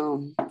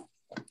am.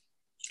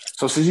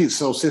 So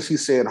since he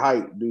said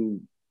height,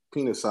 do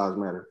penis size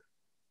matter?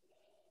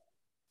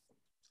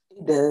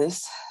 It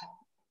does.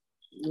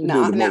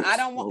 Now I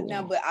don't want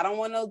but I don't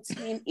want no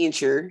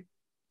 10-incher.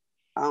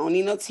 I don't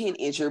need no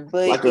 10-incher,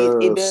 but like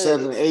it does.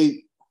 7,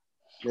 8,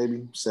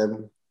 maybe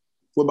 7.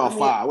 What about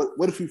 5?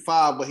 What if he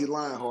 5 but he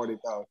lying hard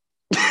though?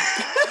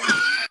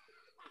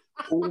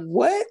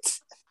 What?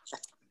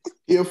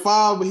 He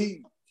 5 but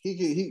he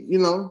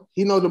know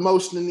the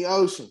motion in the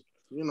ocean,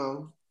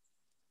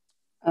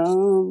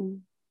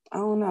 I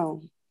don't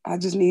know. I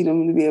just need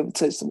him to be able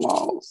to touch the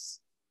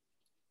walls.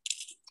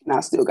 And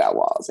I still got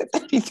walls at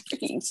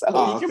 33.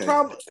 So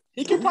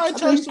he can probably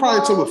touch the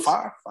walls. Probably to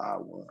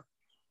 5'1".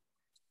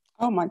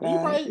 Oh my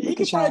God. He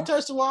can probably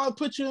touch the wall,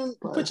 put your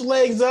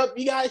legs up.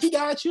 He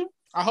got you.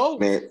 I hope.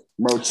 Man,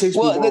 bro, chicks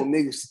want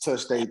niggas to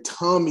touch their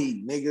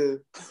tummy, nigga.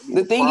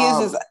 The thing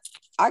is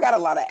I got a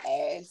lot of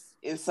ass.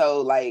 And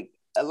so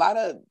a lot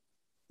of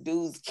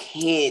dudes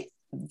can't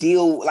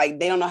deal, they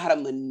don't know how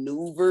to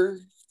maneuver.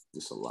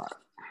 It's a lot.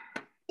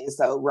 And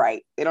so,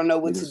 right, they don't know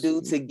what to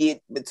do to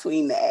get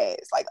between the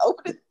ass.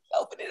 Open it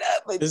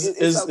up. But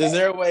is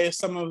there a way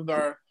some of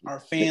our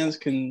fans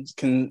can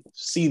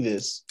see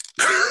this?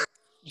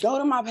 Go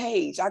to my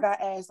page. I got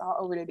ass all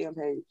over that damn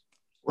page.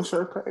 What's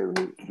her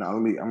page? No,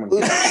 I'm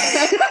gonna.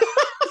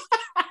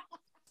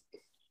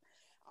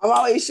 I'm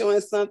always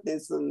showing something,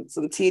 some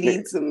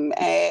titties, some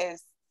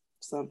ass,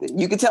 something.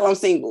 You can tell I'm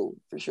single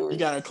for sure. You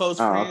got a close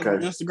friend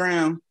on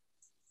Instagram.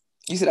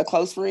 You said a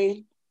close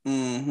friend?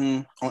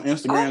 Mm-hmm. On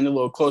Instagram, the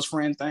little close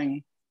friend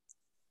thing.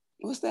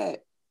 What's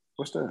that?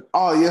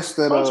 Oh, yes,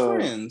 that close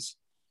friends.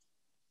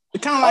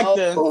 It's kind of like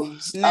the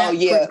Snap,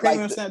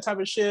 premium like Snap type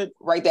of shit.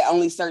 Right, that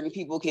only certain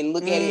people can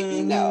look at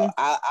it. No,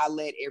 I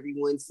let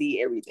everyone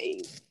see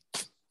everything.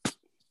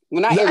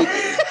 Well, not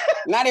everything.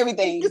 Not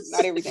everything.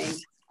 Not everything.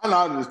 I know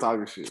I'm just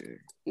talking shit.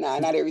 Nah,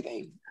 not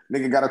everything.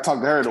 Nigga gotta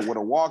talk to her with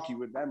a walkie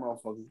with that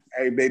motherfucker.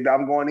 Hey, baby,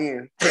 I'm going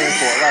in. Paying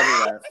for it.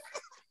 Right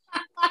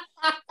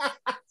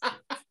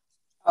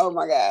Oh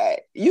my God.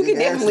 You can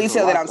definitely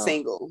tell that I'm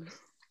single.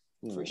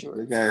 For sure.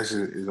 Big ass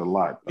is a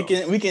lot. Though.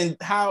 We can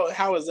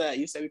how is that?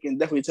 You said we can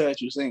definitely tell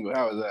that you're single.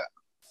 How is that?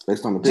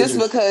 Based on the pictures?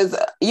 Just because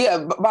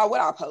by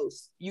what I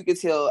post, you could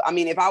tell. I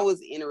mean, if I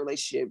was in a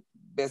relationship,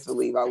 best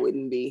believe I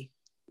wouldn't be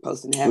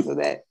posting half of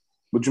that.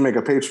 Would you make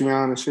a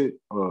Patreon and shit?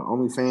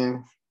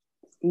 OnlyFans?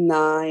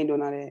 Nah, I ain't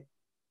doing all that.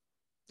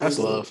 That's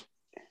love.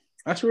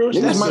 That's real.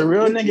 That's a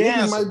real nigga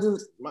answer.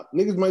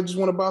 Niggas might just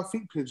want to buy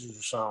feet pictures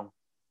or something.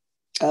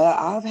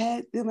 I've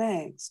had them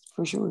asked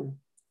for sure.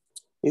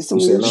 It's some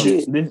weird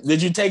shit.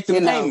 Did you take the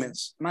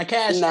payments? My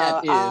Cash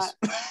App is.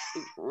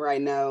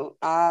 Right now,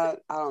 I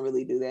don't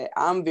really do that.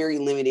 I'm very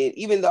limited.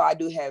 Even though I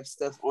do have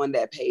stuff on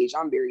that page,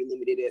 I'm very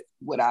limited at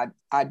what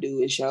I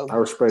do and show. I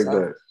respect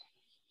that.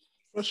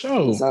 For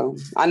sure. So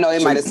I know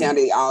it might have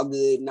sounded all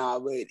good, but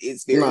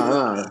it's very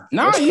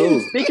you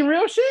speaking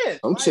real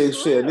shit. I'm saying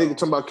shit. Nigga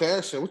talking about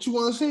Cash App. What you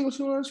want to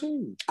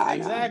see?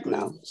 Exactly.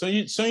 So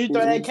you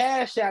throw that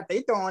Cash App,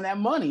 they throwing that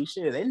money.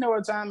 Shit, they know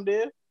what time it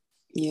is.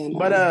 Yeah. No.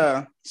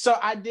 But so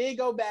I did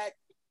go back.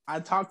 I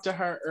talked to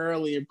her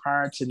earlier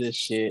prior to this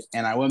shit,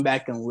 and I went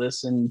back and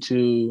listened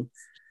to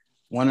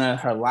one of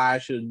her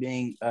lives she was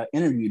being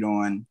interviewed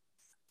on,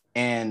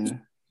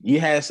 and you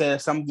had said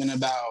something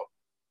about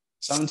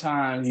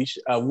sometimes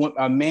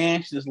a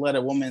man should just let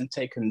a woman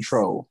take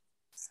control.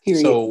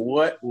 Period. So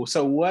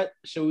what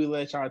should we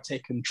let y'all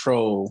take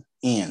control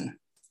in?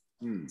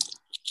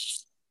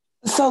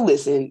 So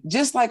listen,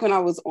 just like when I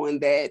was on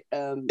that,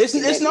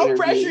 it's no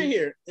pressure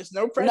here. It's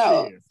no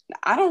pressure here.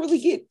 I don't really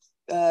get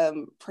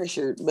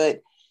pressured, but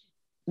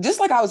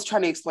just like I was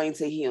trying to explain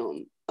to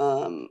him,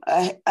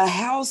 a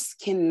house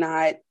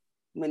cannot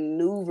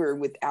maneuver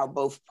without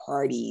both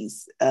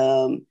parties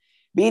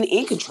being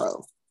in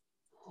control.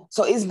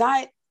 So it's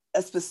not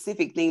a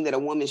specific thing that a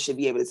woman should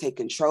be able to take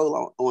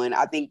control on.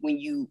 I think when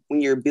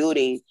you're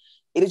building,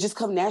 it'll just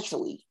come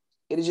naturally.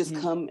 It'll just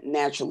come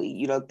naturally.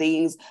 You know,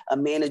 things a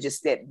man will just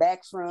step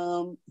back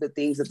from, the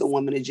things that the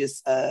woman will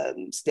just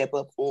step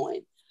up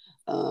on.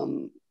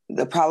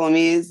 The problem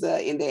is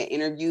in that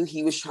interview,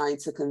 he was trying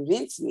to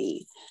convince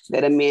me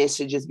that a man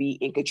should just be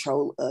in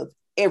control of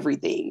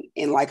everything.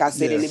 And like I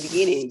said in the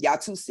beginning, y'all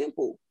too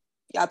simple.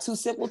 Y'all too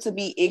simple to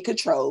be in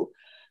control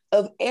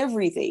of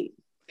everything.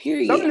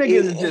 Period. Some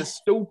niggas are just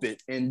stupid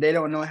and they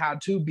don't know how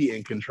to be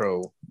in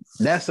control.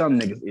 That's some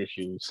niggas'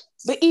 issues.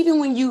 But even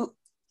when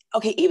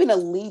even a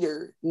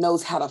leader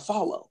knows how to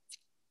follow.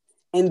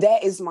 And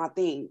that is my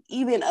thing.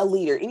 Even a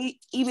leader,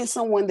 even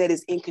someone that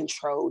is in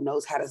control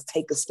knows how to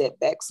take a step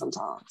back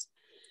sometimes.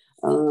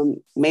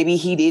 Maybe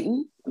he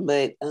didn't,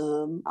 but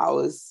I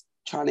was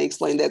trying to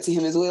explain that to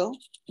him as well.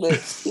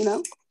 But, you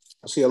know.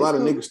 I see a lot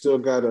of niggas still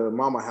got a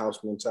mama house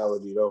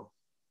mentality, though.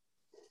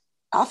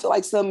 I feel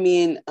like some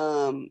men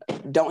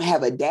don't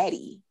have a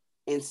daddy,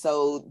 and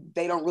so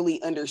they don't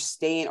really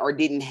understand or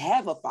didn't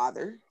have a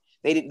father.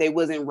 They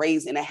wasn't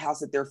raised in a house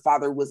that their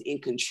father was in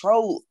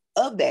control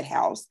of that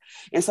house,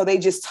 and so they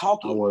just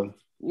talking.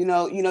 You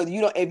know.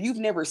 If you've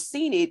never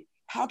seen it,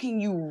 how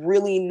can you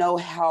really know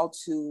how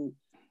to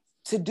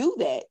do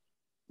that?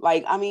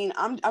 Like, I mean,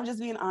 I'm just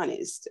being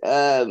honest.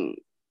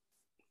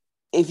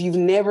 If you've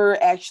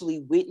never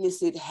actually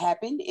witnessed it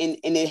happen, and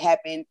it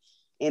happened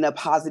in a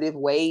positive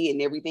way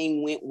and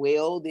everything went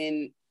well,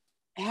 then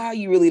how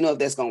you really know if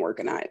that's going to work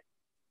or not?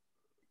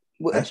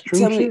 That's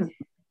true.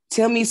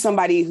 Tell me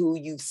somebody who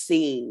you've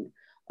seen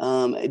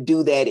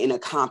do that and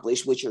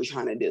accomplish what you're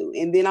trying to do.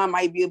 And then I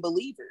might be a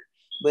believer.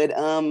 But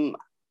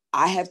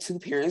I have two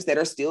parents that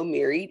are still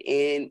married,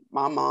 and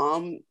my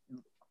mom,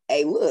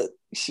 hey, look,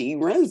 she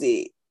runs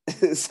it.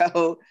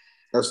 So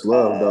that's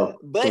love though.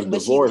 But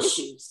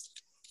divorce,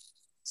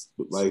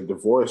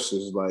 divorce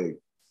is like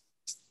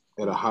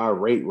at a high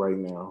rate right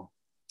now.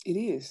 It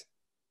is.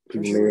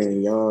 People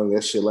marrying young,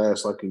 that shit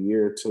lasts like a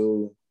year or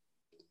two.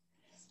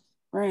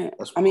 Right.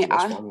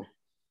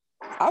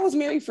 I was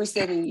married for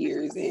 7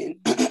 years, and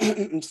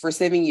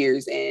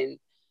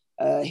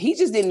he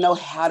just didn't know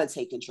how to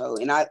take control.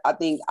 And I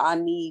think I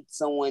need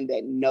someone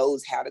that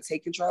knows how to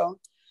take control,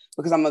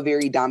 because I'm a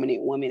very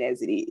dominant woman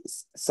as it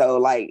is. So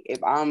like,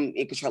 if I'm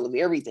in control of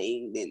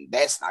everything, then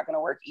that's not going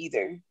to work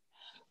either.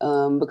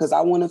 Because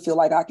I want to feel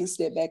like I can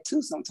step back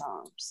too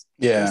sometimes.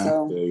 Yeah.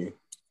 So,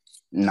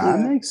 that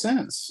makes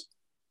sense.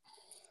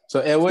 So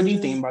Ed, what do you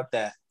think about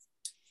that?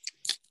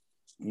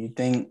 You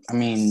think, I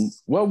mean,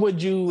 what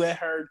would you let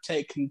her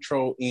take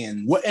control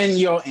in? What in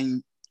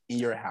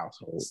your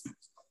household?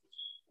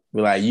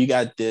 Be like, you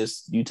got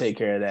this, you take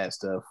care of that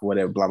stuff,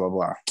 whatever, blah, blah,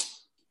 blah.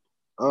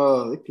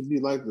 It could be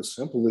like the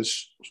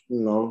simplest,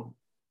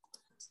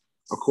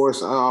 Of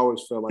course, I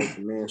always felt like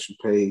the man should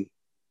pay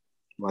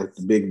like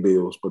the big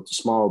bills, but the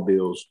small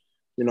bills,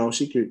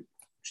 she can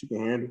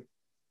handle.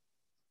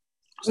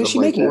 Will she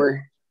make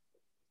more?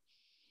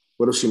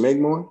 What if she make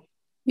more?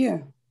 Yeah.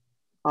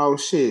 Oh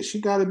shit, she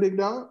got a big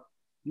dog.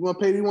 You want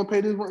to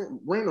pay this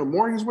rent or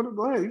mortgage with it?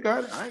 Go ahead, you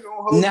got it. I ain't gonna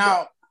hold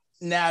now.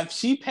 Now,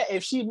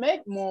 if she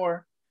make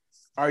more,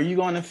 are you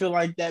going to feel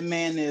like that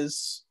man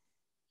is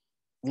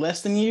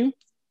less than you?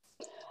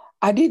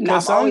 I didn't.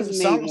 I've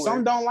always made more.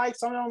 Some don't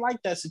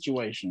like that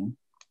situation.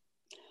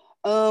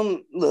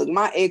 Look,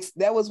 my ex,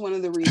 that was one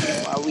of the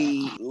reasons why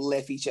we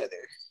left each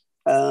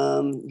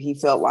other. He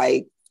felt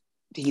like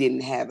he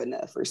didn't have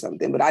enough or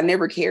something, but I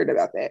never cared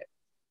about that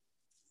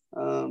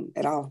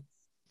at all.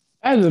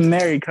 As a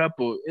married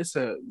couple,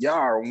 y'all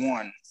are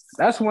one.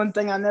 That's one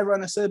thing I never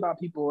understood about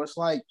people. It's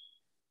like,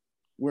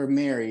 we're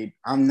married.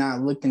 I'm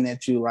not looking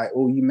at you like,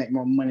 oh, you make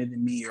more money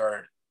than me,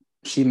 or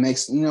she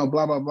makes, blah,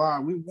 blah, blah.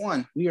 We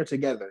won. We are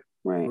together.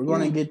 Right. We're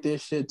going to get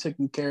this shit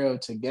taken care of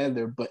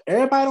together. But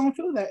everybody don't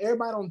feel that.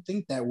 Everybody don't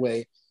think that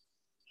way.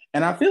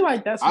 And I feel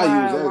like that's why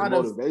I use that as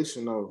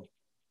motivation, though.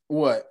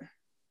 What?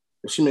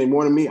 If she made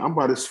more than me, I'm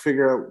about to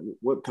figure out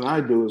what can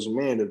I do as a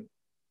man to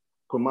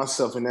put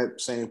myself in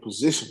that same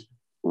position.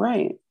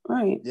 Right.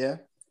 Yeah.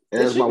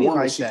 As my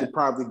woman, she could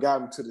probably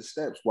guide me to the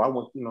steps. Well, I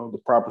want, the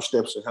proper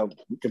steps to help.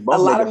 We can both a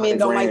lot of men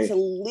don't like to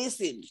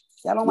listen.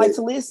 Y'all don't like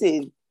to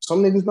listen.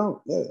 Some niggas don't.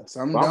 Yeah.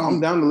 Some don't.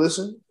 I'm down to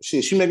listen.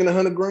 Shit, she making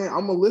 $100,000.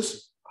 I'm gonna listen.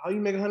 How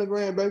you make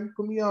 $100,000, baby?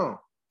 Put me on.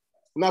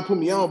 Not put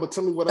me on, but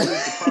tell me what I need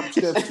the proper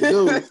steps to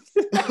do.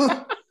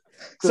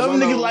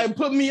 Some niggas like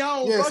put me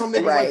on. Yeah, some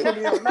niggas like put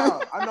me on.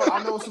 No,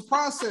 I know it's a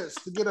process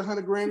to get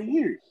 $100,000 a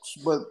year,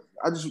 but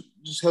I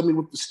just help me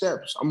with the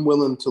steps. I'm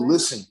willing to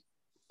listen.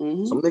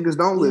 Mm-hmm. Some niggas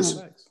don't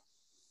listen.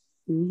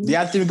 Mm-hmm. Do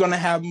y'all think we're gonna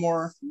have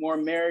more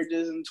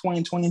marriages in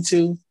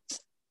 2022?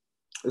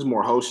 There's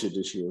more whole shit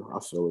this year. I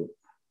feel it.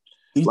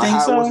 You like think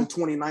how so? It was in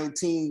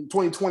 2019.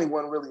 2020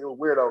 wasn't really a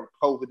weirdo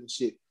COVID and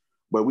shit.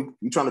 But we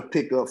trying to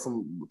pick up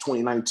from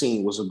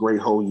 2019 was a great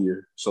whole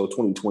year. So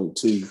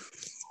 2022,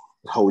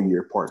 whole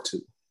year part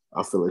 2.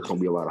 I feel like it's gonna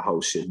be a lot of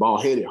whole shit,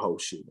 bald-headed whole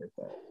shit like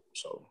that.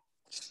 So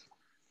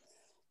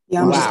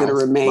yeah, I'm just gonna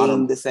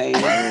remain the same.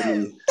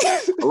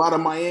 A lot of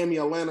Miami,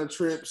 Atlanta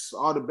trips,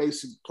 all the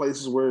basic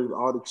places where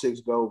all the chicks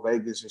go,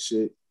 Vegas and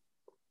shit.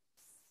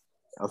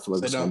 I feel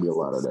like there's gonna be a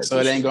lot of that. So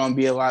it ain't gonna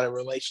be a lot of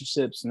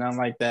relationships, nothing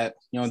like that.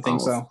 You don't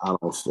think so? I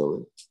don't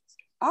feel it.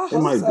 I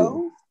hope so.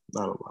 Be.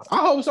 Not a lot. I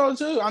hope so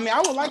too. I mean,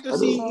 I would like to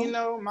see,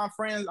 my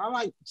friends. I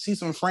like to see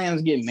some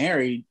friends get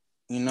married.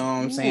 You know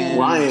what I'm saying?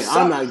 Well,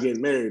 I'm not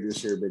getting married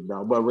this year, big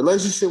dog. But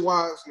relationship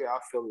wise, yeah, I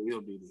feel it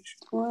will be this year.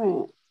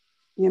 Right.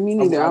 Yeah, me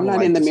neither. I'm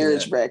not in the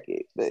marriage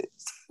bracket, but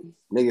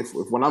nigga,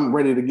 if when I'm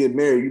ready to get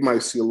married, you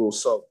might see a little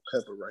salt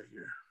and pepper right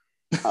here.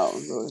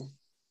 Oh, Lord.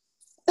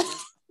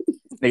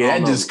 Nigga,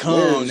 that just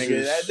comes,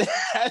 nigga. That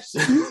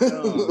just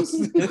comes.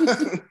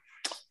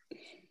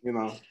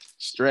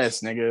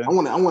 Stress, nigga. I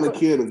want a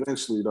kid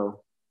eventually,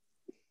 though.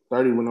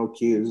 30 with no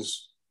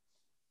kids.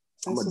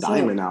 I'm a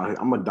diamond out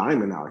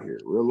here.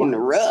 Real life. In the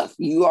rough.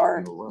 You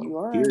are. You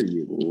are.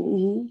 Period.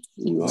 Mm-hmm.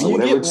 You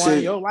when you get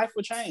one, your life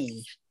will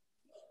change.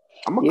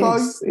 I'm gonna call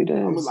you. It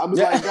does. I'll be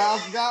like,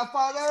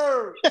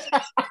 Godfather.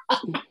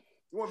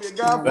 You want to be a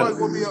godfather? You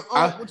want to be an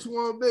aunt? What you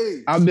want to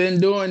be? I've been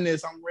doing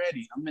this. I'm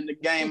ready. I'm in the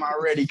game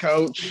already,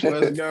 coach.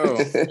 Let's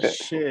go.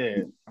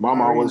 Shit.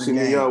 Mama always see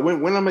me,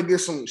 when I'm going to get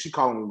some, she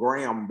call them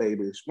gram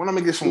babies. When I'm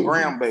going to get some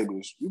gram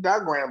babies? You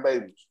got gram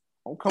babies.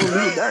 Don't come to me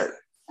with that.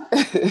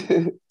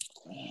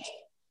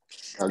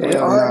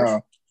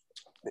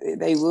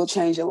 They will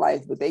change your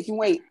life, but they can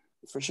wait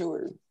for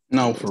sure.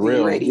 No, for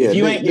real. Yeah, if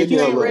you ain't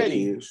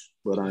ready. Kids,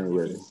 but I ain't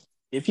ready.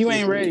 If you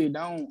ain't ready,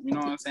 don't. You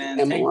know what I'm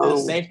saying? Take the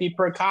safety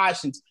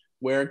precautions.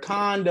 Wear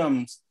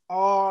condoms,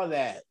 all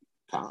that.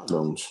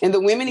 Condoms. And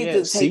the women need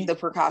to take the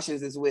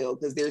precautions as well,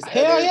 because there's other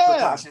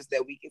precautions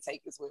that we can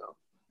take as well.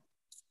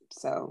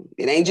 So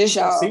it ain't just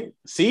y'all.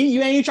 See,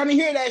 you ain't even trying to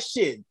hear that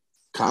shit.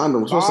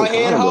 Condoms. All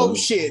head hope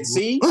shit.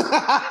 See,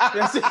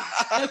 that's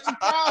the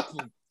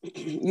problem.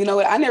 You know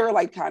what? I never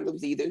liked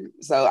condoms either.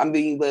 So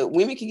but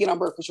women can get on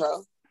birth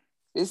control.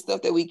 There's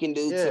stuff that we can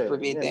do to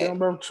prevent that. Get on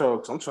birth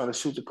control. I'm trying to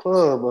shoot the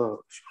club up.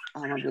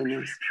 Oh my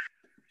goodness.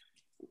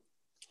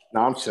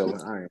 No, I'm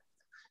chilling. I ain't.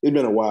 It's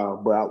been a while,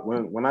 but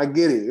when I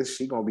get it,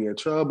 she gonna be in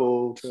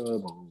trouble.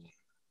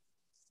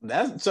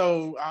 That's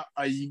so.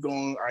 Are you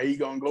going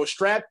go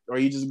strapped, or are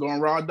you just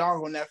going raw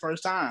dog on that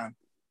first time?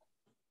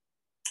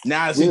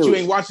 Now, since you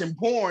ain't watching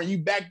porn, you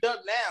backed up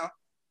now.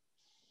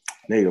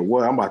 Nigga,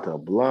 what? I'm about to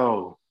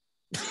blow.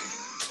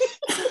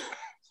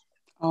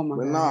 Oh my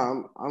God.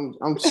 Nah,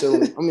 I'm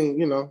chilling. I mean,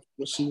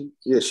 she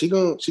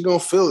gonna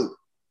feel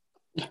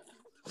it.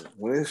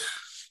 When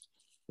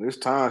it's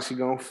time, she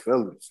gonna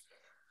feel it.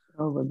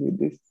 Oh my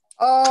goodness.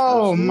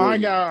 Oh my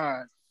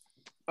God.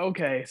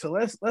 Okay, so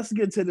let's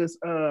get to this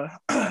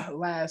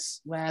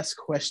last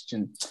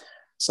question.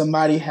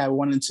 Somebody had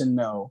wanted to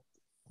know,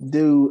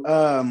 Do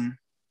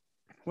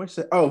what's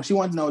the? Oh, she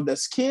wants to know: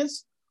 does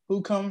kids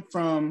who come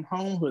from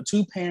homes with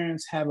two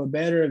parents have a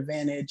better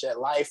advantage at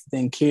life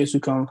than kids who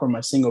come from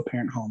a single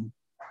parent home?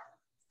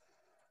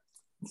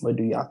 What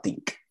do y'all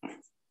think?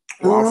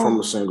 Well, I'm from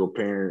a single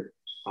parent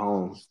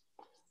home.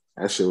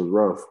 That shit was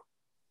rough.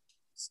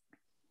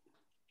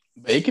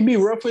 But it can be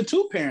rough with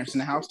two parents in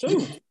the house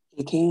too.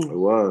 It can. It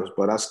was,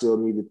 but I still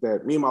needed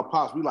that. Me and my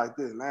pops, we like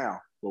this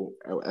now. But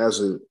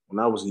when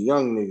I was a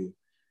young nigga,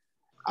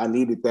 I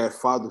needed that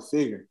father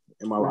figure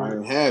in my life. I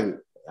didn't have it.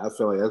 I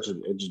feel like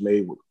it just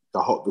made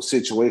the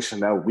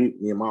situation that me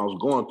and mom was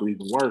going through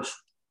even worse.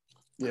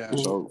 Yeah.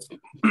 So,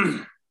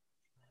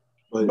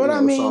 but I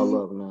mean, it's all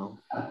love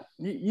now.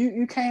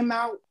 You came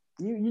out.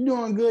 You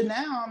doing good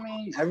now. I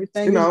mean,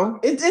 everything. You know,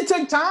 it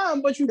took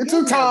time, but it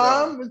took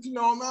time. But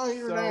I'm out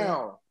here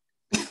now.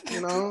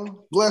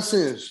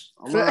 Blessings.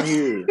 I'm out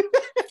here.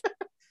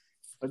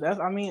 But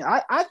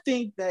I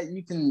think that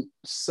you can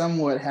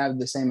somewhat have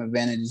the same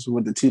advantages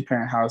with the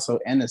two-parent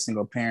household and a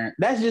single parent.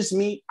 That's just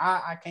me.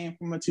 I came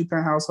from a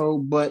two-parent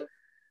household, but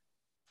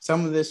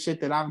some of the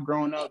shit that I've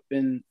grown up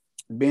and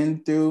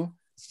been through,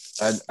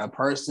 a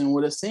person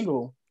with a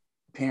single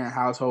parent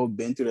household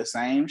been through the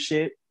same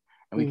shit,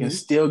 and we can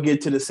still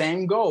get to the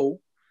same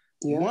goal.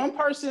 Yeah. One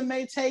person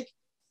may take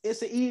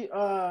it's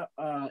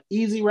an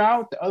easy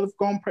route. The other's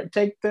going to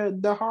take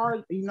the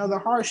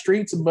hard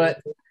streets,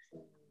 but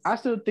I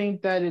still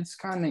think that it's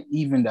kind of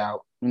evened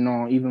out,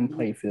 even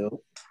play field.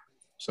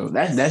 So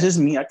that's just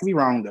me. I could be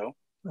wrong though,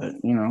 but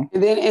And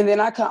then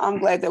I'm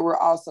glad that we're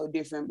all so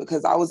different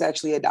because I was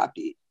actually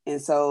adopted,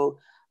 and so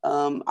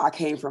I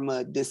came from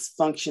a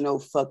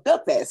dysfunctional, fucked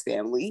up ass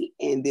family,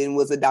 and then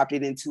was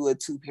adopted into a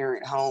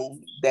 2-parent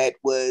home that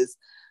was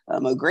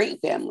a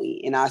great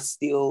family, and I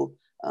still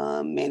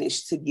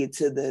managed to get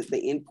to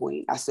the end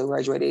point. I still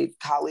graduated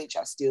college.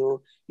 I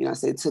still,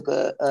 took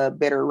a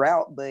better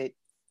route, but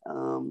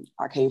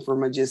I came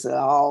from just an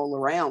all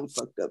around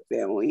fucked up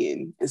family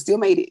and still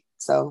made it.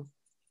 So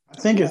I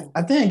think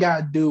it got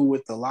to do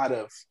with a lot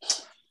of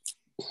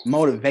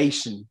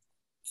motivation.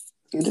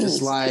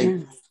 It's like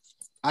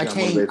I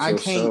can't.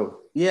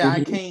 Yeah,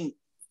 I can't.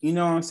 You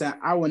know what I'm saying?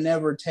 I would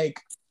never take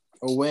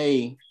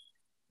away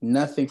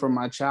nothing from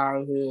my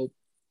childhood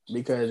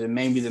because it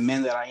made me the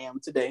man that I am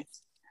today.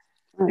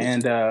 Right.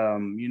 And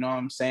you know what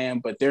I'm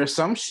saying? But there's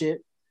some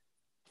shit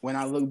when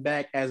I look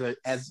back as a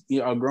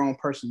grown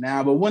person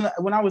now. But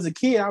when I was a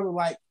kid, I was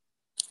like,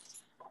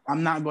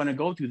 I'm not going to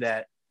go through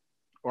that,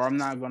 or I'm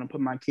not going to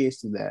put my kids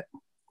through that.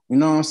 You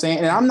know what I'm saying?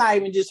 And I'm not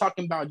even just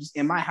talking about just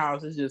in my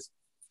house. It's just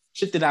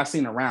shit that I've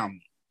seen around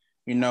me.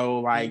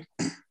 Like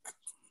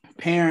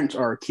parents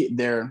or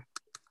their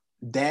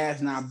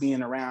dads not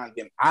being around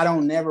them. I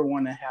don't never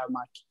want to have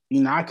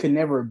I could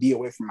never be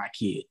away from my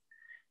kid.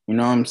 You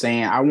know what I'm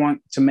saying? I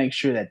want to make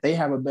sure that they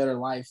have a better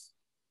life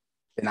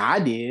than I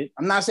did.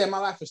 I'm not saying my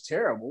life was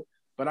terrible,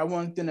 but I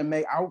want them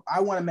to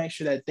I want to make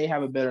sure that they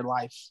have a better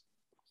life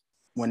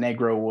when they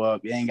grow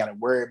up. They ain't got to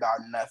worry about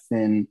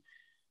nothing.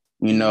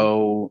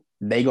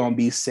 They gonna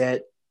be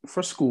set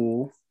for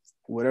school,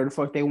 whatever the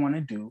fuck they want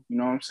to do. You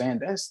know what I'm saying?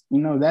 That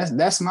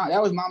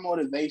was my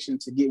motivation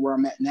to get where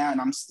I'm at now,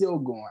 and I'm still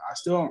going.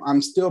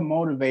 I'm still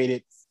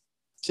motivated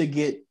to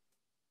get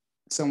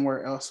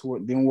somewhere else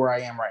than where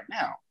I am right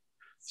now.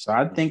 So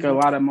I think a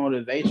lot of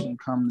motivation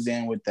comes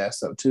in with that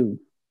stuff too.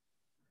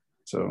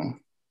 So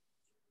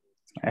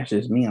that's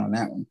just me on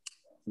that one.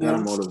 Gotta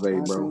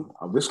motivate, bro.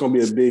 This is gonna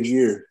be a big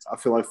year. I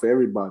feel like for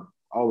everybody,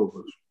 all of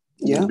us.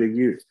 Yeah, a big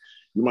year.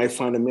 You might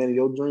find a man of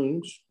your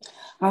dreams.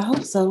 I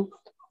hope so.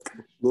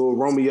 Little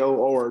Romeo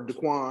or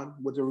Daquan,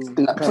 whichever.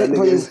 No,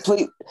 please,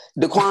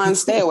 Daquan,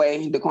 stay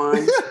away,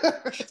 Daquan.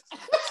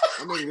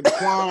 I mean,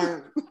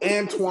 Daquan,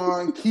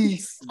 Antoine,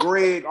 Keith,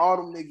 Greg, all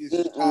them niggas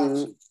is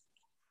toxic.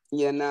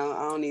 Yeah, no,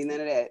 I don't need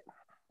none of that.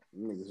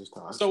 Niggas is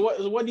toxic. So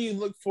what do you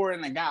look for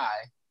in a guy?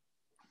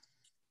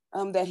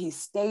 That he's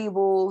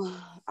stable.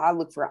 I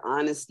look for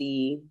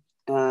honesty.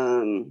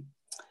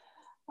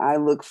 I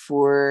look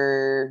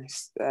for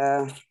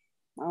I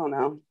don't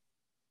know.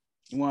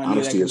 You want to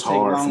honesty is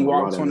hard. Long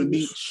walks on the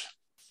beach.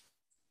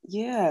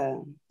 Yeah.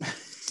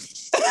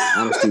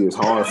 Honesty is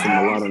hard from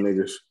a lot of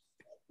niggas.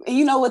 And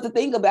you know what the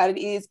thing about it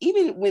is,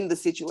 even when the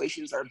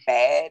situations are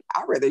bad,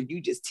 I'd rather you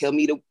just tell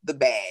me the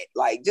bad.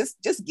 Like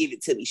just give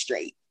it to me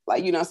straight.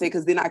 Like, you know what I'm saying?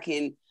 Because then I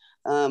can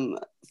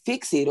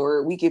fix it,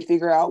 or we can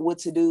figure out what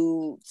to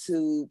do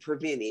to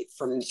prevent it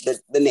from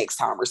the next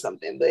time or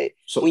something. But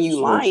when you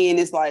lying,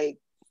 it's like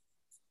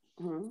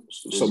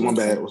so my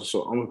bad.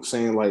 So I'm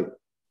saying, like,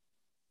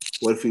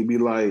 what if he be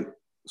like,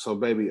 so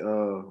baby,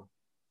 all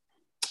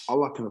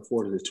I can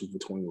afford is 2 for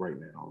 $20 right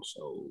now.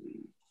 So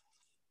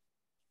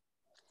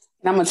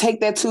and I'm gonna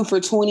take that 2 for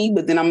 $20,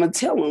 but then I'm gonna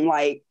tell him,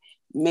 like,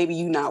 maybe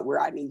you're not where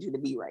I need you to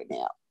be right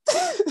now.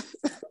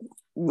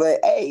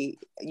 But hey,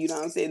 you know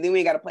what I'm saying? Then we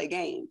ain't gotta play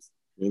games.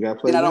 You gotta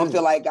play then games. I don't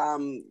feel like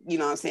I'm, you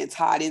know what I'm saying,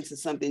 tied into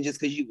something just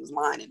because you was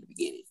lying in the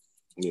beginning.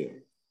 Yeah.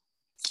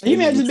 You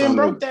had to been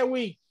broke that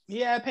week. He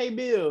had to pay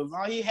bills.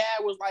 All he had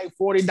was like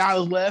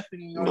 $40 left,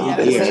 and he had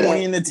better say 20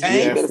 that. in the You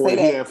tank. better say He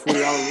that. had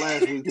 $40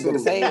 last week You better too.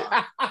 say it.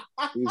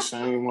 He's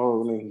same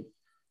old nigga.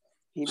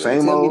 He better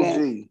Same tell me old that.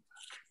 G.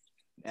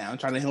 Yeah, I'm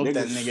trying to help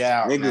that nigga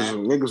out,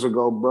 Niggas will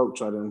go broke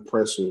try to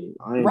impress you.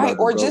 I ain't Right, about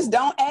to or go. just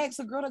don't ask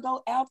a girl to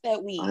go out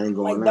that week. I ain't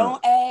going like,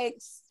 out. don't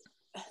ask.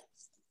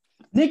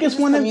 Niggas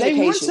want to. They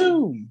want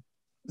to.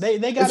 They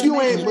got if to you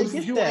make ain't, sure but they if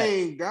get you that.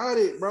 ain't got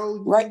it, bro.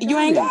 Right, you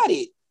ain't got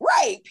it.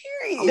 Right,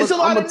 period. It's a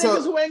lot of tell,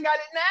 niggas who ain't got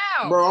it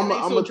now, bro. I'm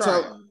gonna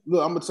tell.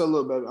 Look, I'm gonna tell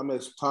little baby. I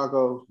made some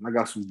tacos. And I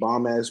got some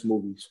bomb ass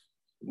movies.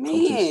 Man, come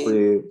to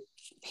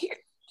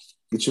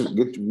the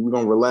crib. We're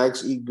gonna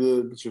relax, eat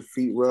good, get your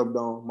feet rubbed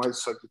on, might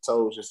suck your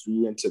toes if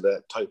you into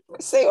that type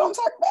of. See what I'm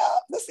talking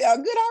about? This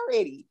sound good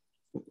already.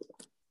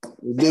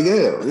 Big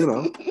L, you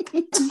know.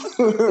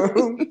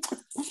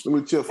 Let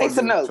me chill. Take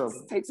some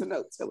notes. Take some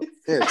notes.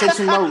 Yeah, take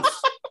some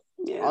notes.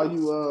 Yeah. All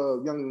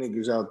you young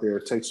niggas out there,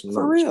 take some notes.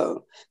 For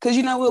real. Because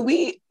you know what,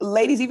 we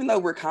ladies, even though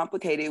we're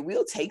complicated,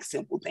 we'll take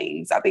simple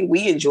things. I think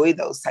we enjoy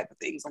those type of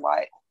things a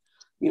lot.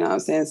 You know what I'm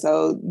saying?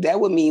 So that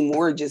would mean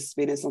more just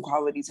spending some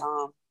quality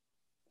time,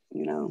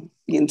 you know,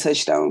 getting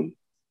touched on.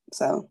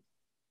 So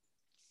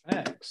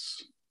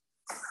Facts.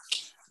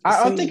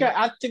 I think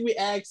we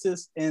asked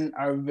this in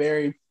our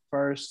very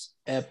first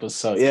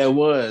episode. Yeah, it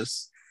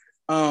was.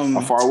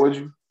 How far was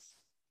you?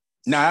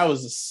 No, that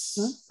was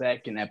the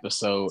second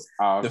episode.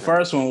 Oh, okay. The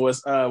first one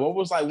was what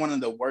was like one of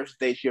the worst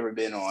dates you ever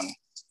been on?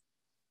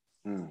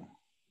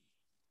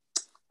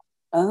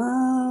 I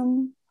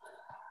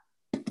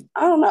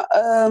don't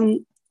know.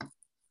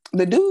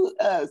 The dude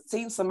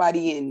seen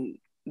somebody in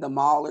the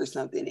mall or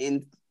something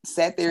and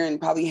sat there and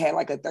probably had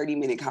like a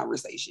 30-minute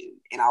conversation,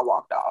 and I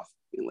walked off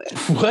and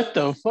left. What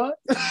the fuck?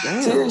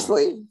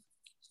 Seriously.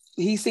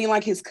 He seen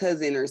like his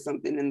cousin or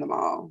something in the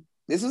mall.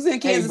 This was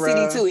in Kansas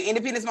City too,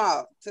 Independence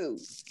Mall too.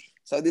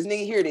 So this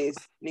nigga hear this,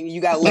 nigga,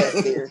 you got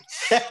left there.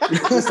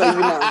 Just so you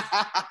know.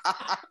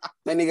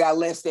 That nigga got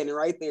left standing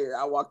right there.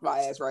 I walked my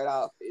ass right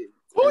off.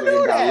 Who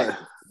knew that?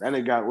 That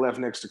nigga got left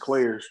next to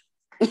Claire's.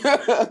 He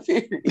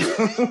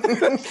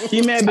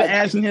may have been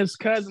asking his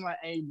cousin, like,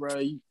 hey, bro,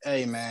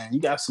 hey, man, you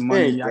got some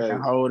money I can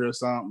hold or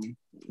something.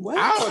 What?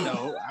 I don't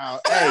know.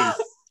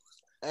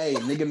 Hey,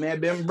 nigga,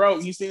 man, been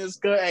broke. You seen his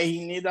cousin? Hey,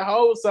 he need to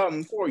hold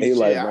something for you. He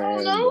like, I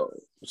don't know. Bro,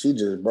 she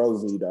just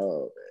broke me,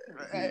 dog.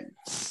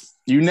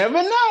 You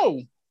never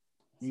know.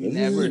 You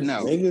never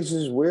know. Niggas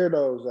just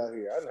weirdos out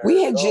here.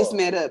 We had just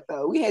met up,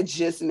 though. We had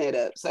just met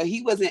up. So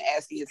he wasn't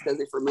asking his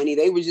cousin for money.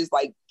 They were just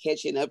like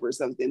catching up or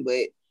something.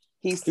 But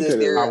he stood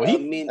there 5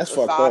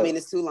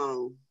 minutes too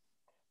long.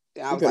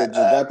 I was like,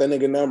 got that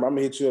nigga number. I'm going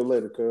to hit you up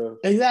later, cuz.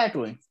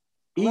 Exactly.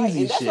 Right.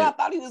 And that's what I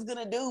thought he was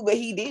going to do, but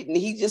he didn't.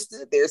 He just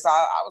stood there. So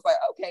I was like,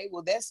 okay,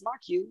 well, that's my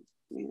cue.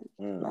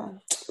 Yeah.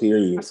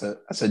 Period.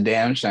 That's a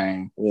damn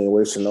shame. We ain't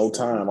wasting no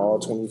time all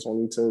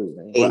 2022.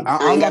 Man. Well,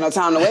 I ain't got no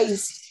time to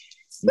waste.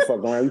 You fuck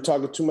around. You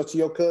talking too much to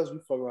your cousin.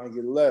 You fuck around and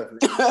get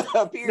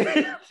left.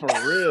 Period. For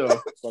real.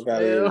 Fuck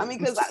out of here. I mean,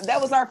 because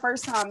that was our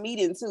first time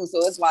meeting too.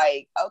 So it's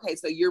like, okay,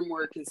 so you're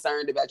more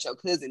concerned about your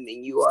cousin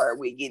than you are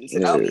with getting to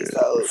know me.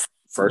 So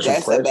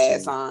that's a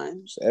bad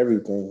sign. It's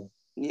everything.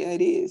 Yeah,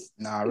 it is.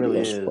 Nah, it really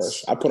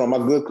is. I put on my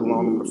good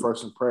cologne in the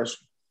first impression.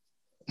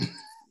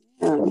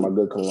 Put on my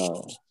good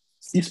cologne.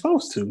 You're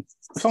supposed to.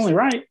 It's only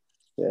right.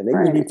 Yeah,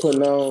 niggas be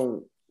putting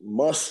on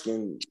Musk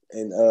and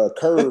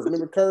Curve.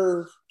 Remember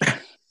Curve?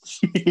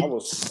 I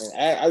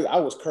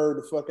was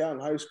curved the fuck out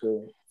in high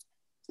school.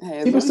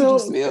 Hey, people still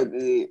smell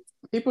good.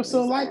 People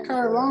still like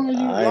curve. Long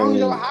as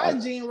your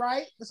hygiene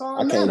right. That's all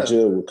that matters. I can't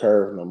judge with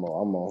curve no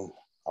more.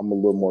 I'm a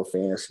little more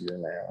fancier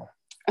now.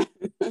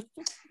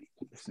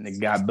 This nigga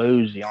got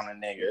bougie on a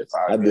nigga.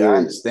 I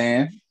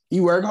understand.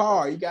 You work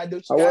hard. You gotta do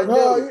what you gotta do.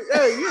 Hard.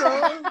 Hey, you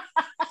know.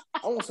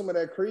 I want some of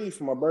that Creed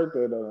for my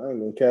birthday though. I ain't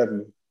gonna cap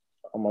you.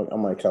 I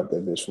might cap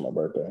that bitch for my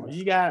birthday.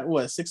 You got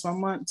what, 6 more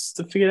months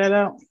to figure that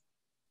out?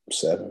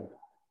 7,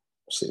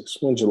 6.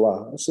 When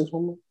July? 6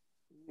 more months.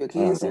 You're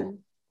Cancer.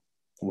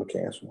 I'm a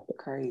Cancer.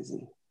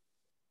 Crazy.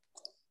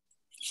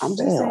 I'm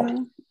just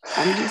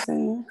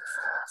saying.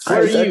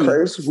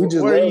 Crazy. We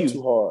just love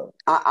too hard.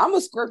 I'm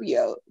a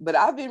Scorpio, but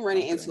I've been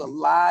running into a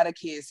lot of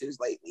Cancers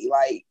lately.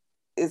 Like,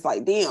 it's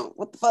like, damn,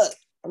 what the fuck?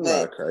 I'm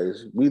not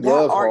crazy. We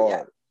love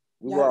hard.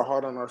 We wear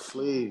hard on our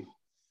sleeve.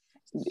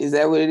 Is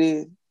that what it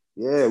is?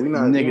 Yeah, we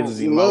not niggas.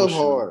 We love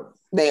hard.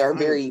 They are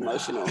very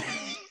emotional.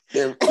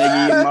 They're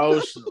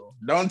emotional.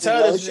 Don't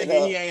tell this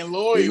nigga he ain't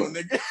loyal,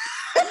 nigga.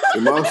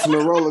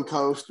 Emotional roller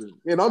coaster.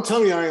 Yeah, don't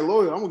tell me I ain't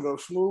loyal. I'm gonna go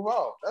smooth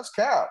off. That's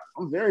cap.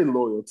 I'm very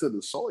loyal to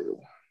the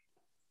soil.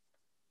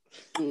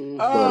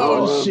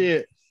 Oh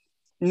shit.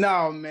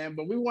 No, man,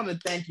 but we want to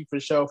thank you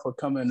for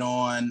coming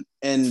on.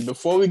 And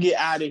before we get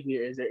out of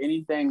here, is there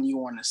anything you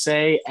want to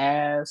say,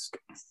 ask?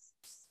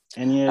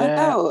 Any of that?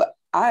 No,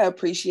 I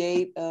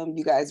appreciate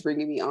you guys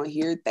bringing me on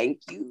here. Thank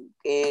you.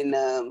 And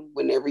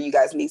whenever you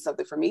guys need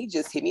something from me,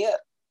 just hit me up.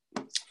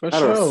 For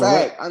sure.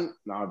 I'm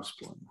just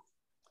playing.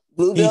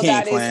 Blueville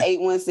Goddess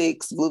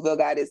 816. Blueville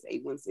Goddess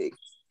 816.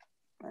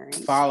 Right.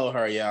 Follow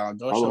her, y'all.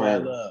 Go show her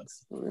love.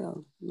 For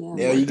real. Yeah.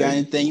 Dale, you got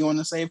anything you want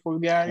to say before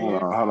we get out of here?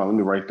 Hold on. Let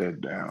me write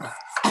that down.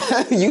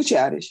 You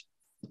childish.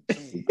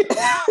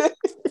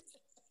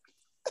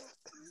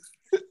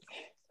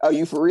 Oh,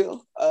 you for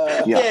real?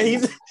 Yeah,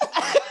 he's.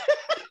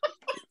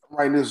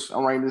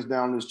 I'm writing this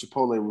down. This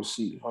Chipotle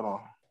receipt. Hold on.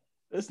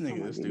 This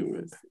nigga is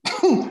stupid.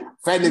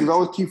 Fat niggas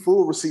always keep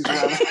food receipts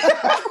around.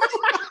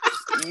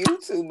 You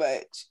too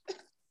much.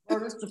 Bro,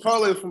 this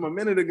Chipotle from a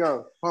minute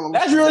ago. Hold on,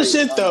 that's real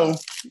shit though.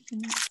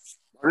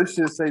 This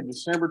shit say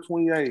December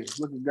 28th.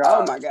 Look at God.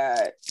 Oh my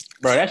God.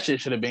 Bro, that shit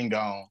should have been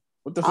gone.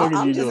 What the fuck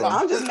are you doing?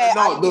 I'm just mad.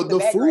 No, the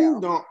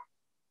food don't.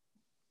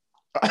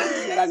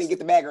 I didn't get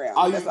the background.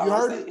 Oh, that's you all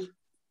heard I'm saying.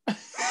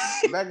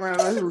 The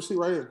background, here's the receipt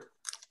right here.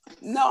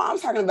 No, I'm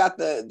talking about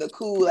the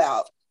cool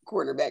out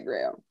corner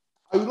background.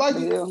 Oh, you like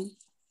it?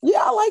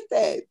 Yeah, I like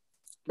that.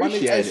 My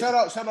nigga, hey, shout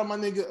out my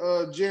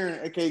nigga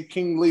Jaren, aka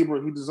King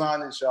Libra. He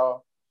designed this,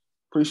 y'all.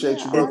 Appreciate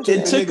you, bro.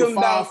 It took him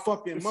 5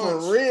 fucking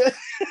months. For real.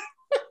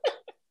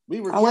 We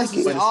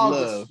requested in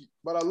August,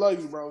 but I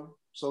love you, bro.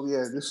 So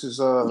yeah, this is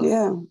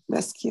yeah,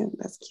 that's cute.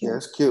 That's cute. Yeah,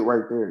 it's cute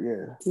right there.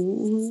 Yeah,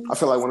 mm-hmm. I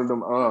feel like one of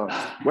them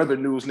weather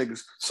news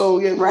niggas. So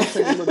yeah, we're gonna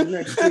take a look at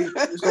next week.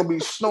 It's gonna be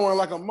snowing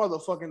like a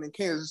motherfucking in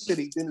Kansas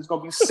City. Then it's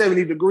gonna be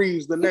 70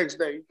 degrees the next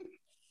day.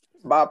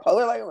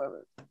 Bipolar like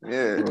weather.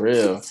 Yeah, for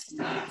real.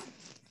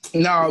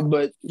 No,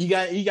 but you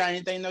got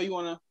anything though you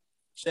want to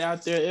say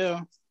out there,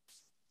 L?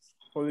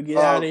 Before we get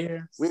out of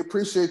here, we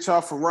appreciate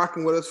y'all for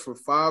rocking with us for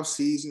 5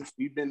 seasons.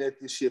 We've been at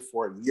this shit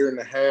for a year and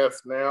a half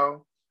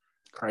now.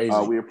 Crazy.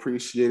 We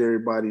appreciate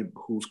everybody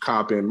who's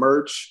copping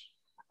merch.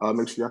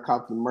 Make sure y'all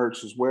cop the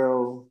merch as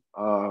well.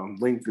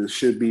 Link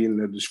should be in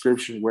the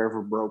description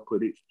wherever bro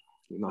put it.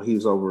 You know, he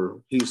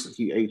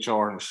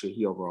HR and shit.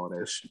 He over all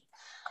that shit.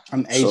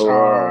 I'm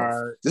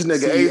HR. This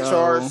nigga CEO.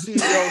 HR,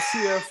 CEO,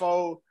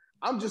 CFO.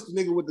 I'm just a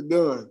nigga with the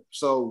gun.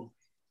 So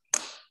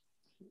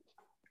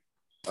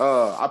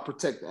I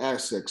protect the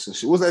assets and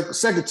shit. What's that?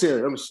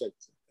 Secretary. I'm a secretary.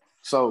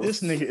 So this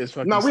nigga is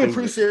fucking. No, we stupid.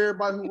 appreciate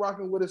everybody who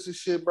rocking with us and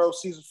shit, bro.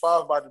 Season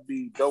 5 about to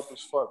be dope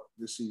as fuck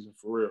this season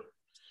for real.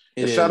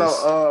 And shout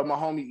out my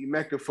homie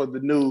Emeka for the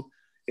new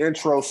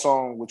intro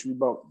song, which we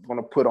both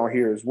gonna put on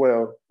here as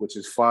well, which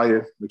is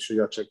fire. Make sure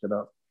y'all check it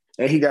out.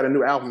 And he got a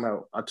new album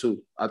out,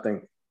 too. I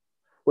think.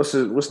 What's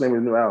the name of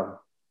the new album?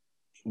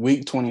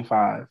 Week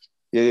 25.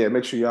 Yeah.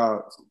 Make sure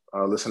y'all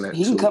listen to that.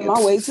 He can come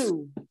my way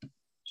too.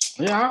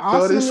 Yeah,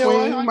 I'll send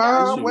you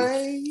my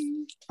way.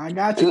 I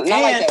got you.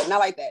 Not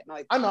like that.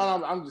 I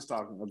know. I'm just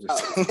talking.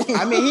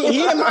 I mean,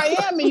 he in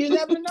Miami. You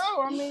never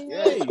know. I mean,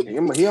 hey.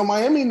 He a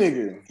Miami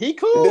nigga. He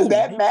cool. Does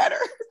that matter?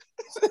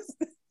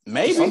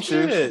 Maybe.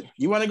 Shit.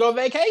 You want to go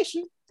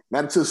vacation?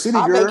 Matter to the city,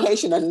 girl.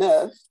 Vacation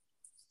enough.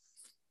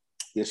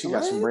 Yeah, she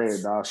got some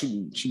bread, dog.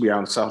 She be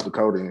out in South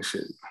Dakota and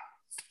shit.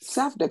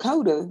 South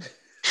Dakota.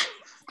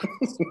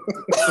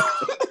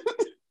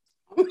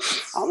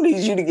 I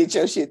need you to get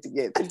your shit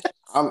together.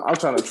 I'm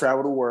trying to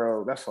travel the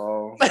world. That's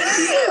all.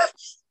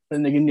 The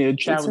nigga need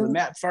to travel the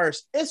map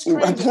first. It's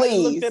crazy.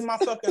 Please. I looked at my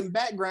fucking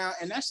background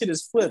and that shit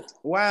is flipped.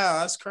 Wow,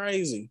 that's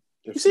crazy.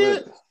 It's you see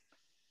flipped. it?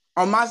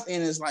 On my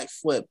end, it's like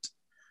flipped.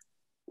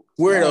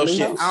 Weirdo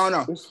shit. I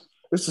don't know.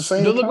 It's the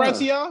same. Does it look right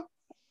to y'all?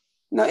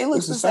 No, it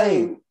looks the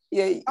same.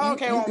 Yeah.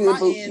 Okay.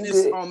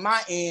 On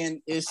my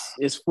end,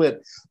 it's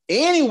flipped.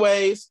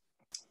 Anyways,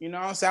 you know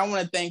what I'm saying? I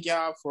want to thank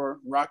y'all for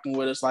rocking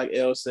with us, like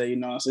El said. You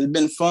know, so it's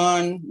been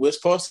fun. We're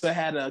supposed to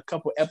have a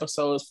couple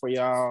episodes for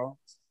y'all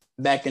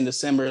back in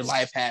December.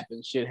 Life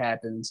happens, shit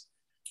happens,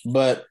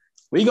 but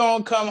we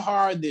gonna come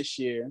hard this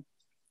year.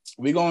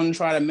 We're gonna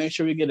try to make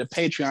sure we get a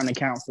Patreon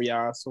account for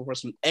y'all, so for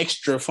some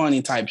extra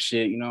funny type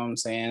shit. You know what I'm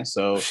saying?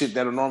 So shit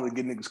that'll normally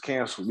get niggas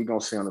canceled, we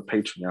gonna see on the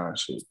Patreon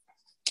shit.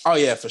 Oh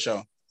yeah, for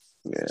sure.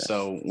 Yeah.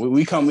 So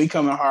we coming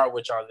hard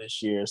with y'all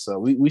this year. So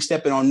we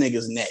stepping on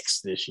niggas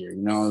next this year.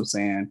 You know what I'm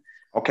saying?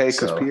 Okay,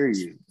 because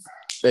period.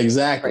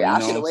 Exactly. I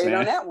should have waited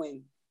on that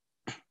one.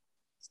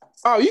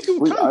 Oh, you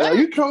can come back.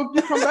 You come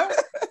back.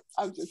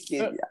 I'm just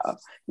kidding,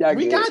 y'all.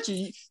 We got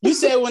you. You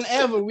said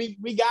whenever we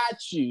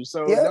got you.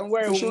 So don't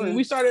worry. Sure. When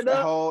we started the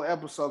up, whole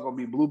episode gonna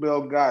be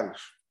Bluebell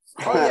Goddess.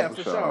 Oh yeah,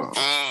 for sure.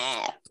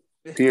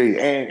 Period.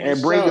 And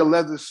bring your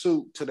leather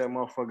suit to that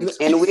motherfucker.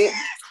 And whip.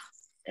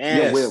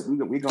 And whip.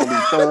 We gonna be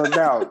thugged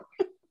out.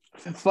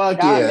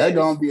 Fuck yeah, that's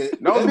gonna be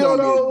it. No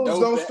dildos,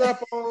 don't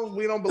strap on.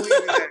 We don't believe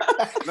in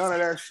that. None of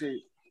that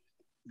shit.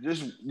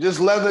 Just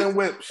leather and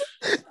whips.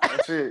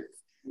 That's it.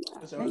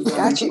 So it's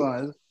gonna be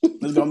fun.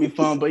 It's gonna be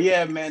fun. But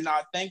yeah, man.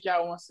 Thank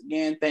y'all once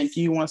again. Thank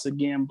you once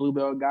again,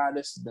 Bluebell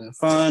Goddess. It's been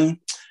fun.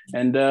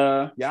 And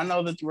y'all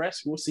know the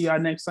rest. We'll see y'all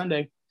next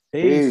Sunday.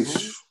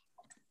 Peace.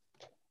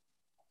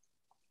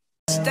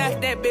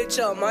 Stack that bitch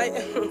up, mate.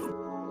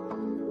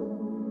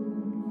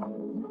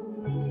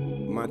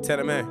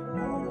 Montana man.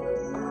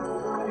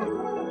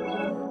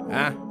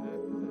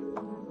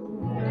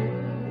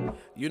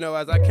 You know,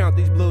 as I count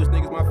these blues,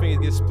 niggas, my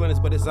fingers get splinters,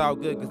 but it's all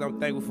good because I'm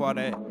thankful for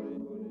that.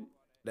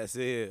 That's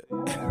it.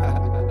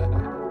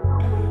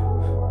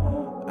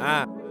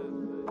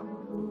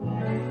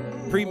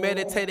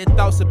 Premeditated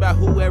thoughts about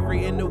whoever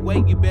in the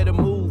way, you better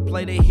move.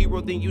 Play the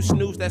hero, then you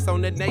snooze, that's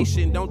on the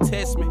nation, don't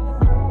test me.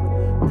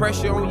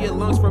 Pressure on your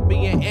lungs for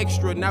being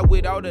extra, not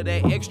with all of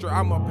that extra,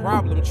 I'm a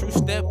problem, true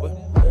stepper.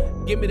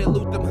 Give me the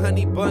loot, them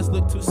honey buns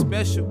look too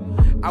special.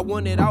 I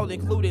want it all,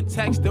 including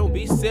tax, don't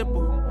be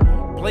simple.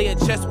 Play a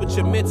chess with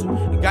your mental.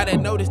 You gotta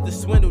notice the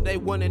swindle, they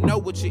wanna know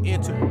what you're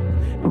into.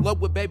 Love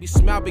with baby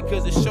smile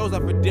because it shows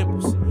off her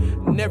dimples.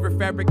 Never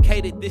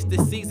fabricated this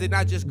season,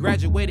 I just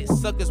graduated.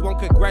 Suckers won't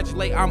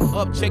congratulate, I'm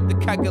up, check the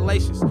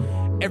calculations.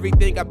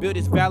 Everything I build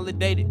is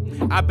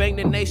validated. I bang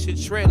the nation,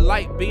 tread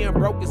light. Being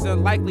broke is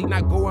unlikely,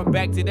 not going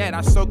back to that.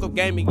 I soak up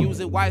game and use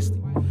it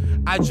wisely.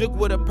 I juke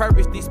with a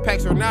purpose, these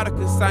packs are not a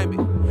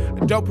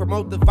consignment. Don't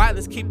promote the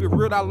violence, keep it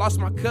real, I lost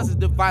my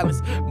cousins to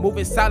violence.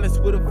 Moving silence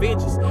with a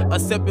vengeance,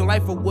 accepting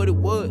life for what it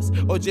was.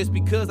 Or just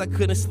because I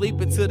couldn't sleep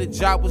until the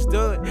job was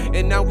done.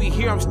 And now we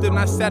here, I'm still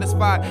not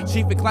satisfied.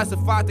 Chief and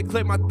classified to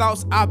clear my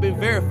thoughts, I've been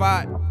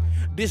verified.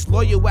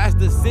 Disloyal ass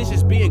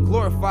decisions being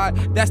glorified.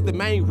 That's the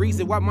main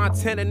reason why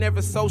Montana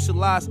never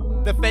socialized.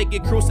 The fake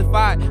get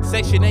crucified.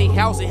 Section 8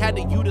 housing had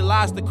to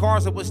utilize the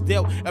cars I was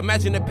dealt.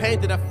 Imagine the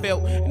pain that I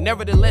felt.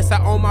 Nevertheless,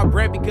 I own my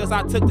bread because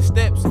I took the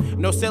steps.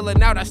 No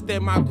selling out, I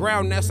stand my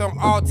ground. That's on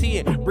all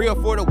 10.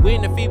 Real for the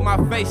win to feed my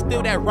face.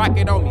 Still that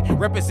rocket on me.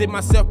 Represent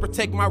myself,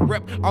 protect my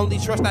rep. Only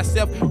trust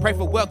thyself. Pray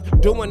for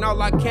wealth. Doing all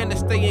I can to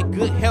stay in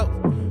good health.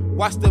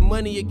 Watch the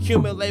money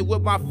accumulate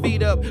with my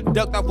feet up.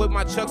 Ducked off with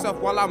my chucks off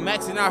while I'm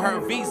maxing out her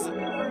visa.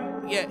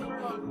 Yeah,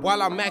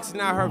 while I'm maxing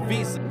out her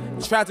visa.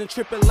 Trials and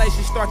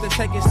tribulations start to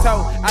take its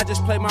toll. I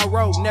just play my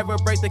role, never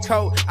break the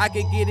code. I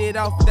can get it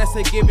off, that's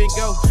a give and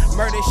go.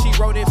 Murder, she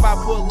wrote if I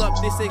pull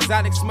up this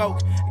exotic smoke.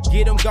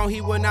 Get him gone,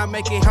 he will not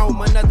make it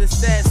home. Another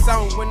sad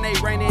song when they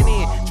raining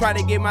in. Try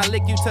to get my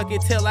lick, you took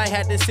it till I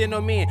had to send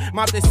them in.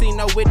 Mom to see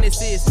no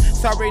witnesses.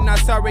 Sorry, not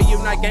sorry, you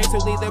not gang to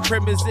leave the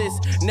premises.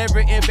 Never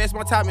invest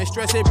my time in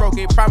stress and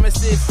broken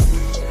promises.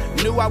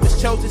 Knew I was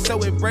chosen,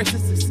 so embrace the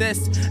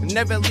success.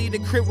 Never leave the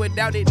crib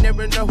without it,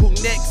 never know who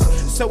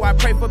next. So I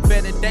pray for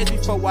better days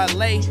before I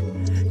lay.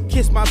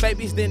 Kiss my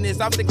babies, then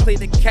it's off to clear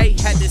the K.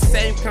 Had the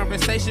same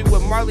conversation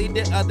with Marley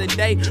the other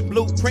day.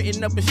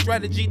 Blueprinting up a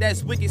strategy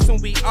that's wicked,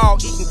 soon we all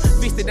eating.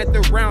 Feasted at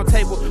the round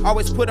table,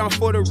 always put on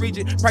for the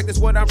region. Practice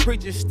what I'm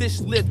preaching, stitch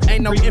lift,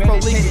 ain't no info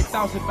leaking.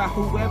 Thoughts about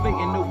whoever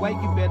in the way,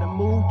 you better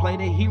move. Play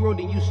the hero,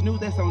 then you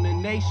snooze, that's on the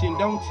nation,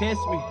 don't test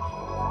me.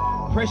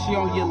 Pressure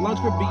on your lungs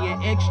for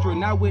being extra.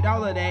 Not with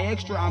all of that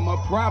extra, I'm a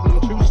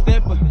problem, true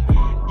stepper.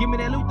 Give me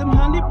that loot, them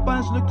honey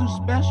buns look too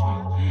special.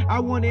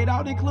 I want it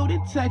all,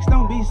 including text,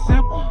 don't be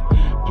simple.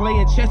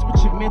 Playing chess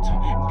with your mental.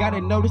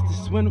 Gotta notice the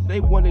swindle, they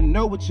wanna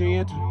know what you're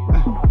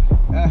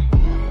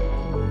into.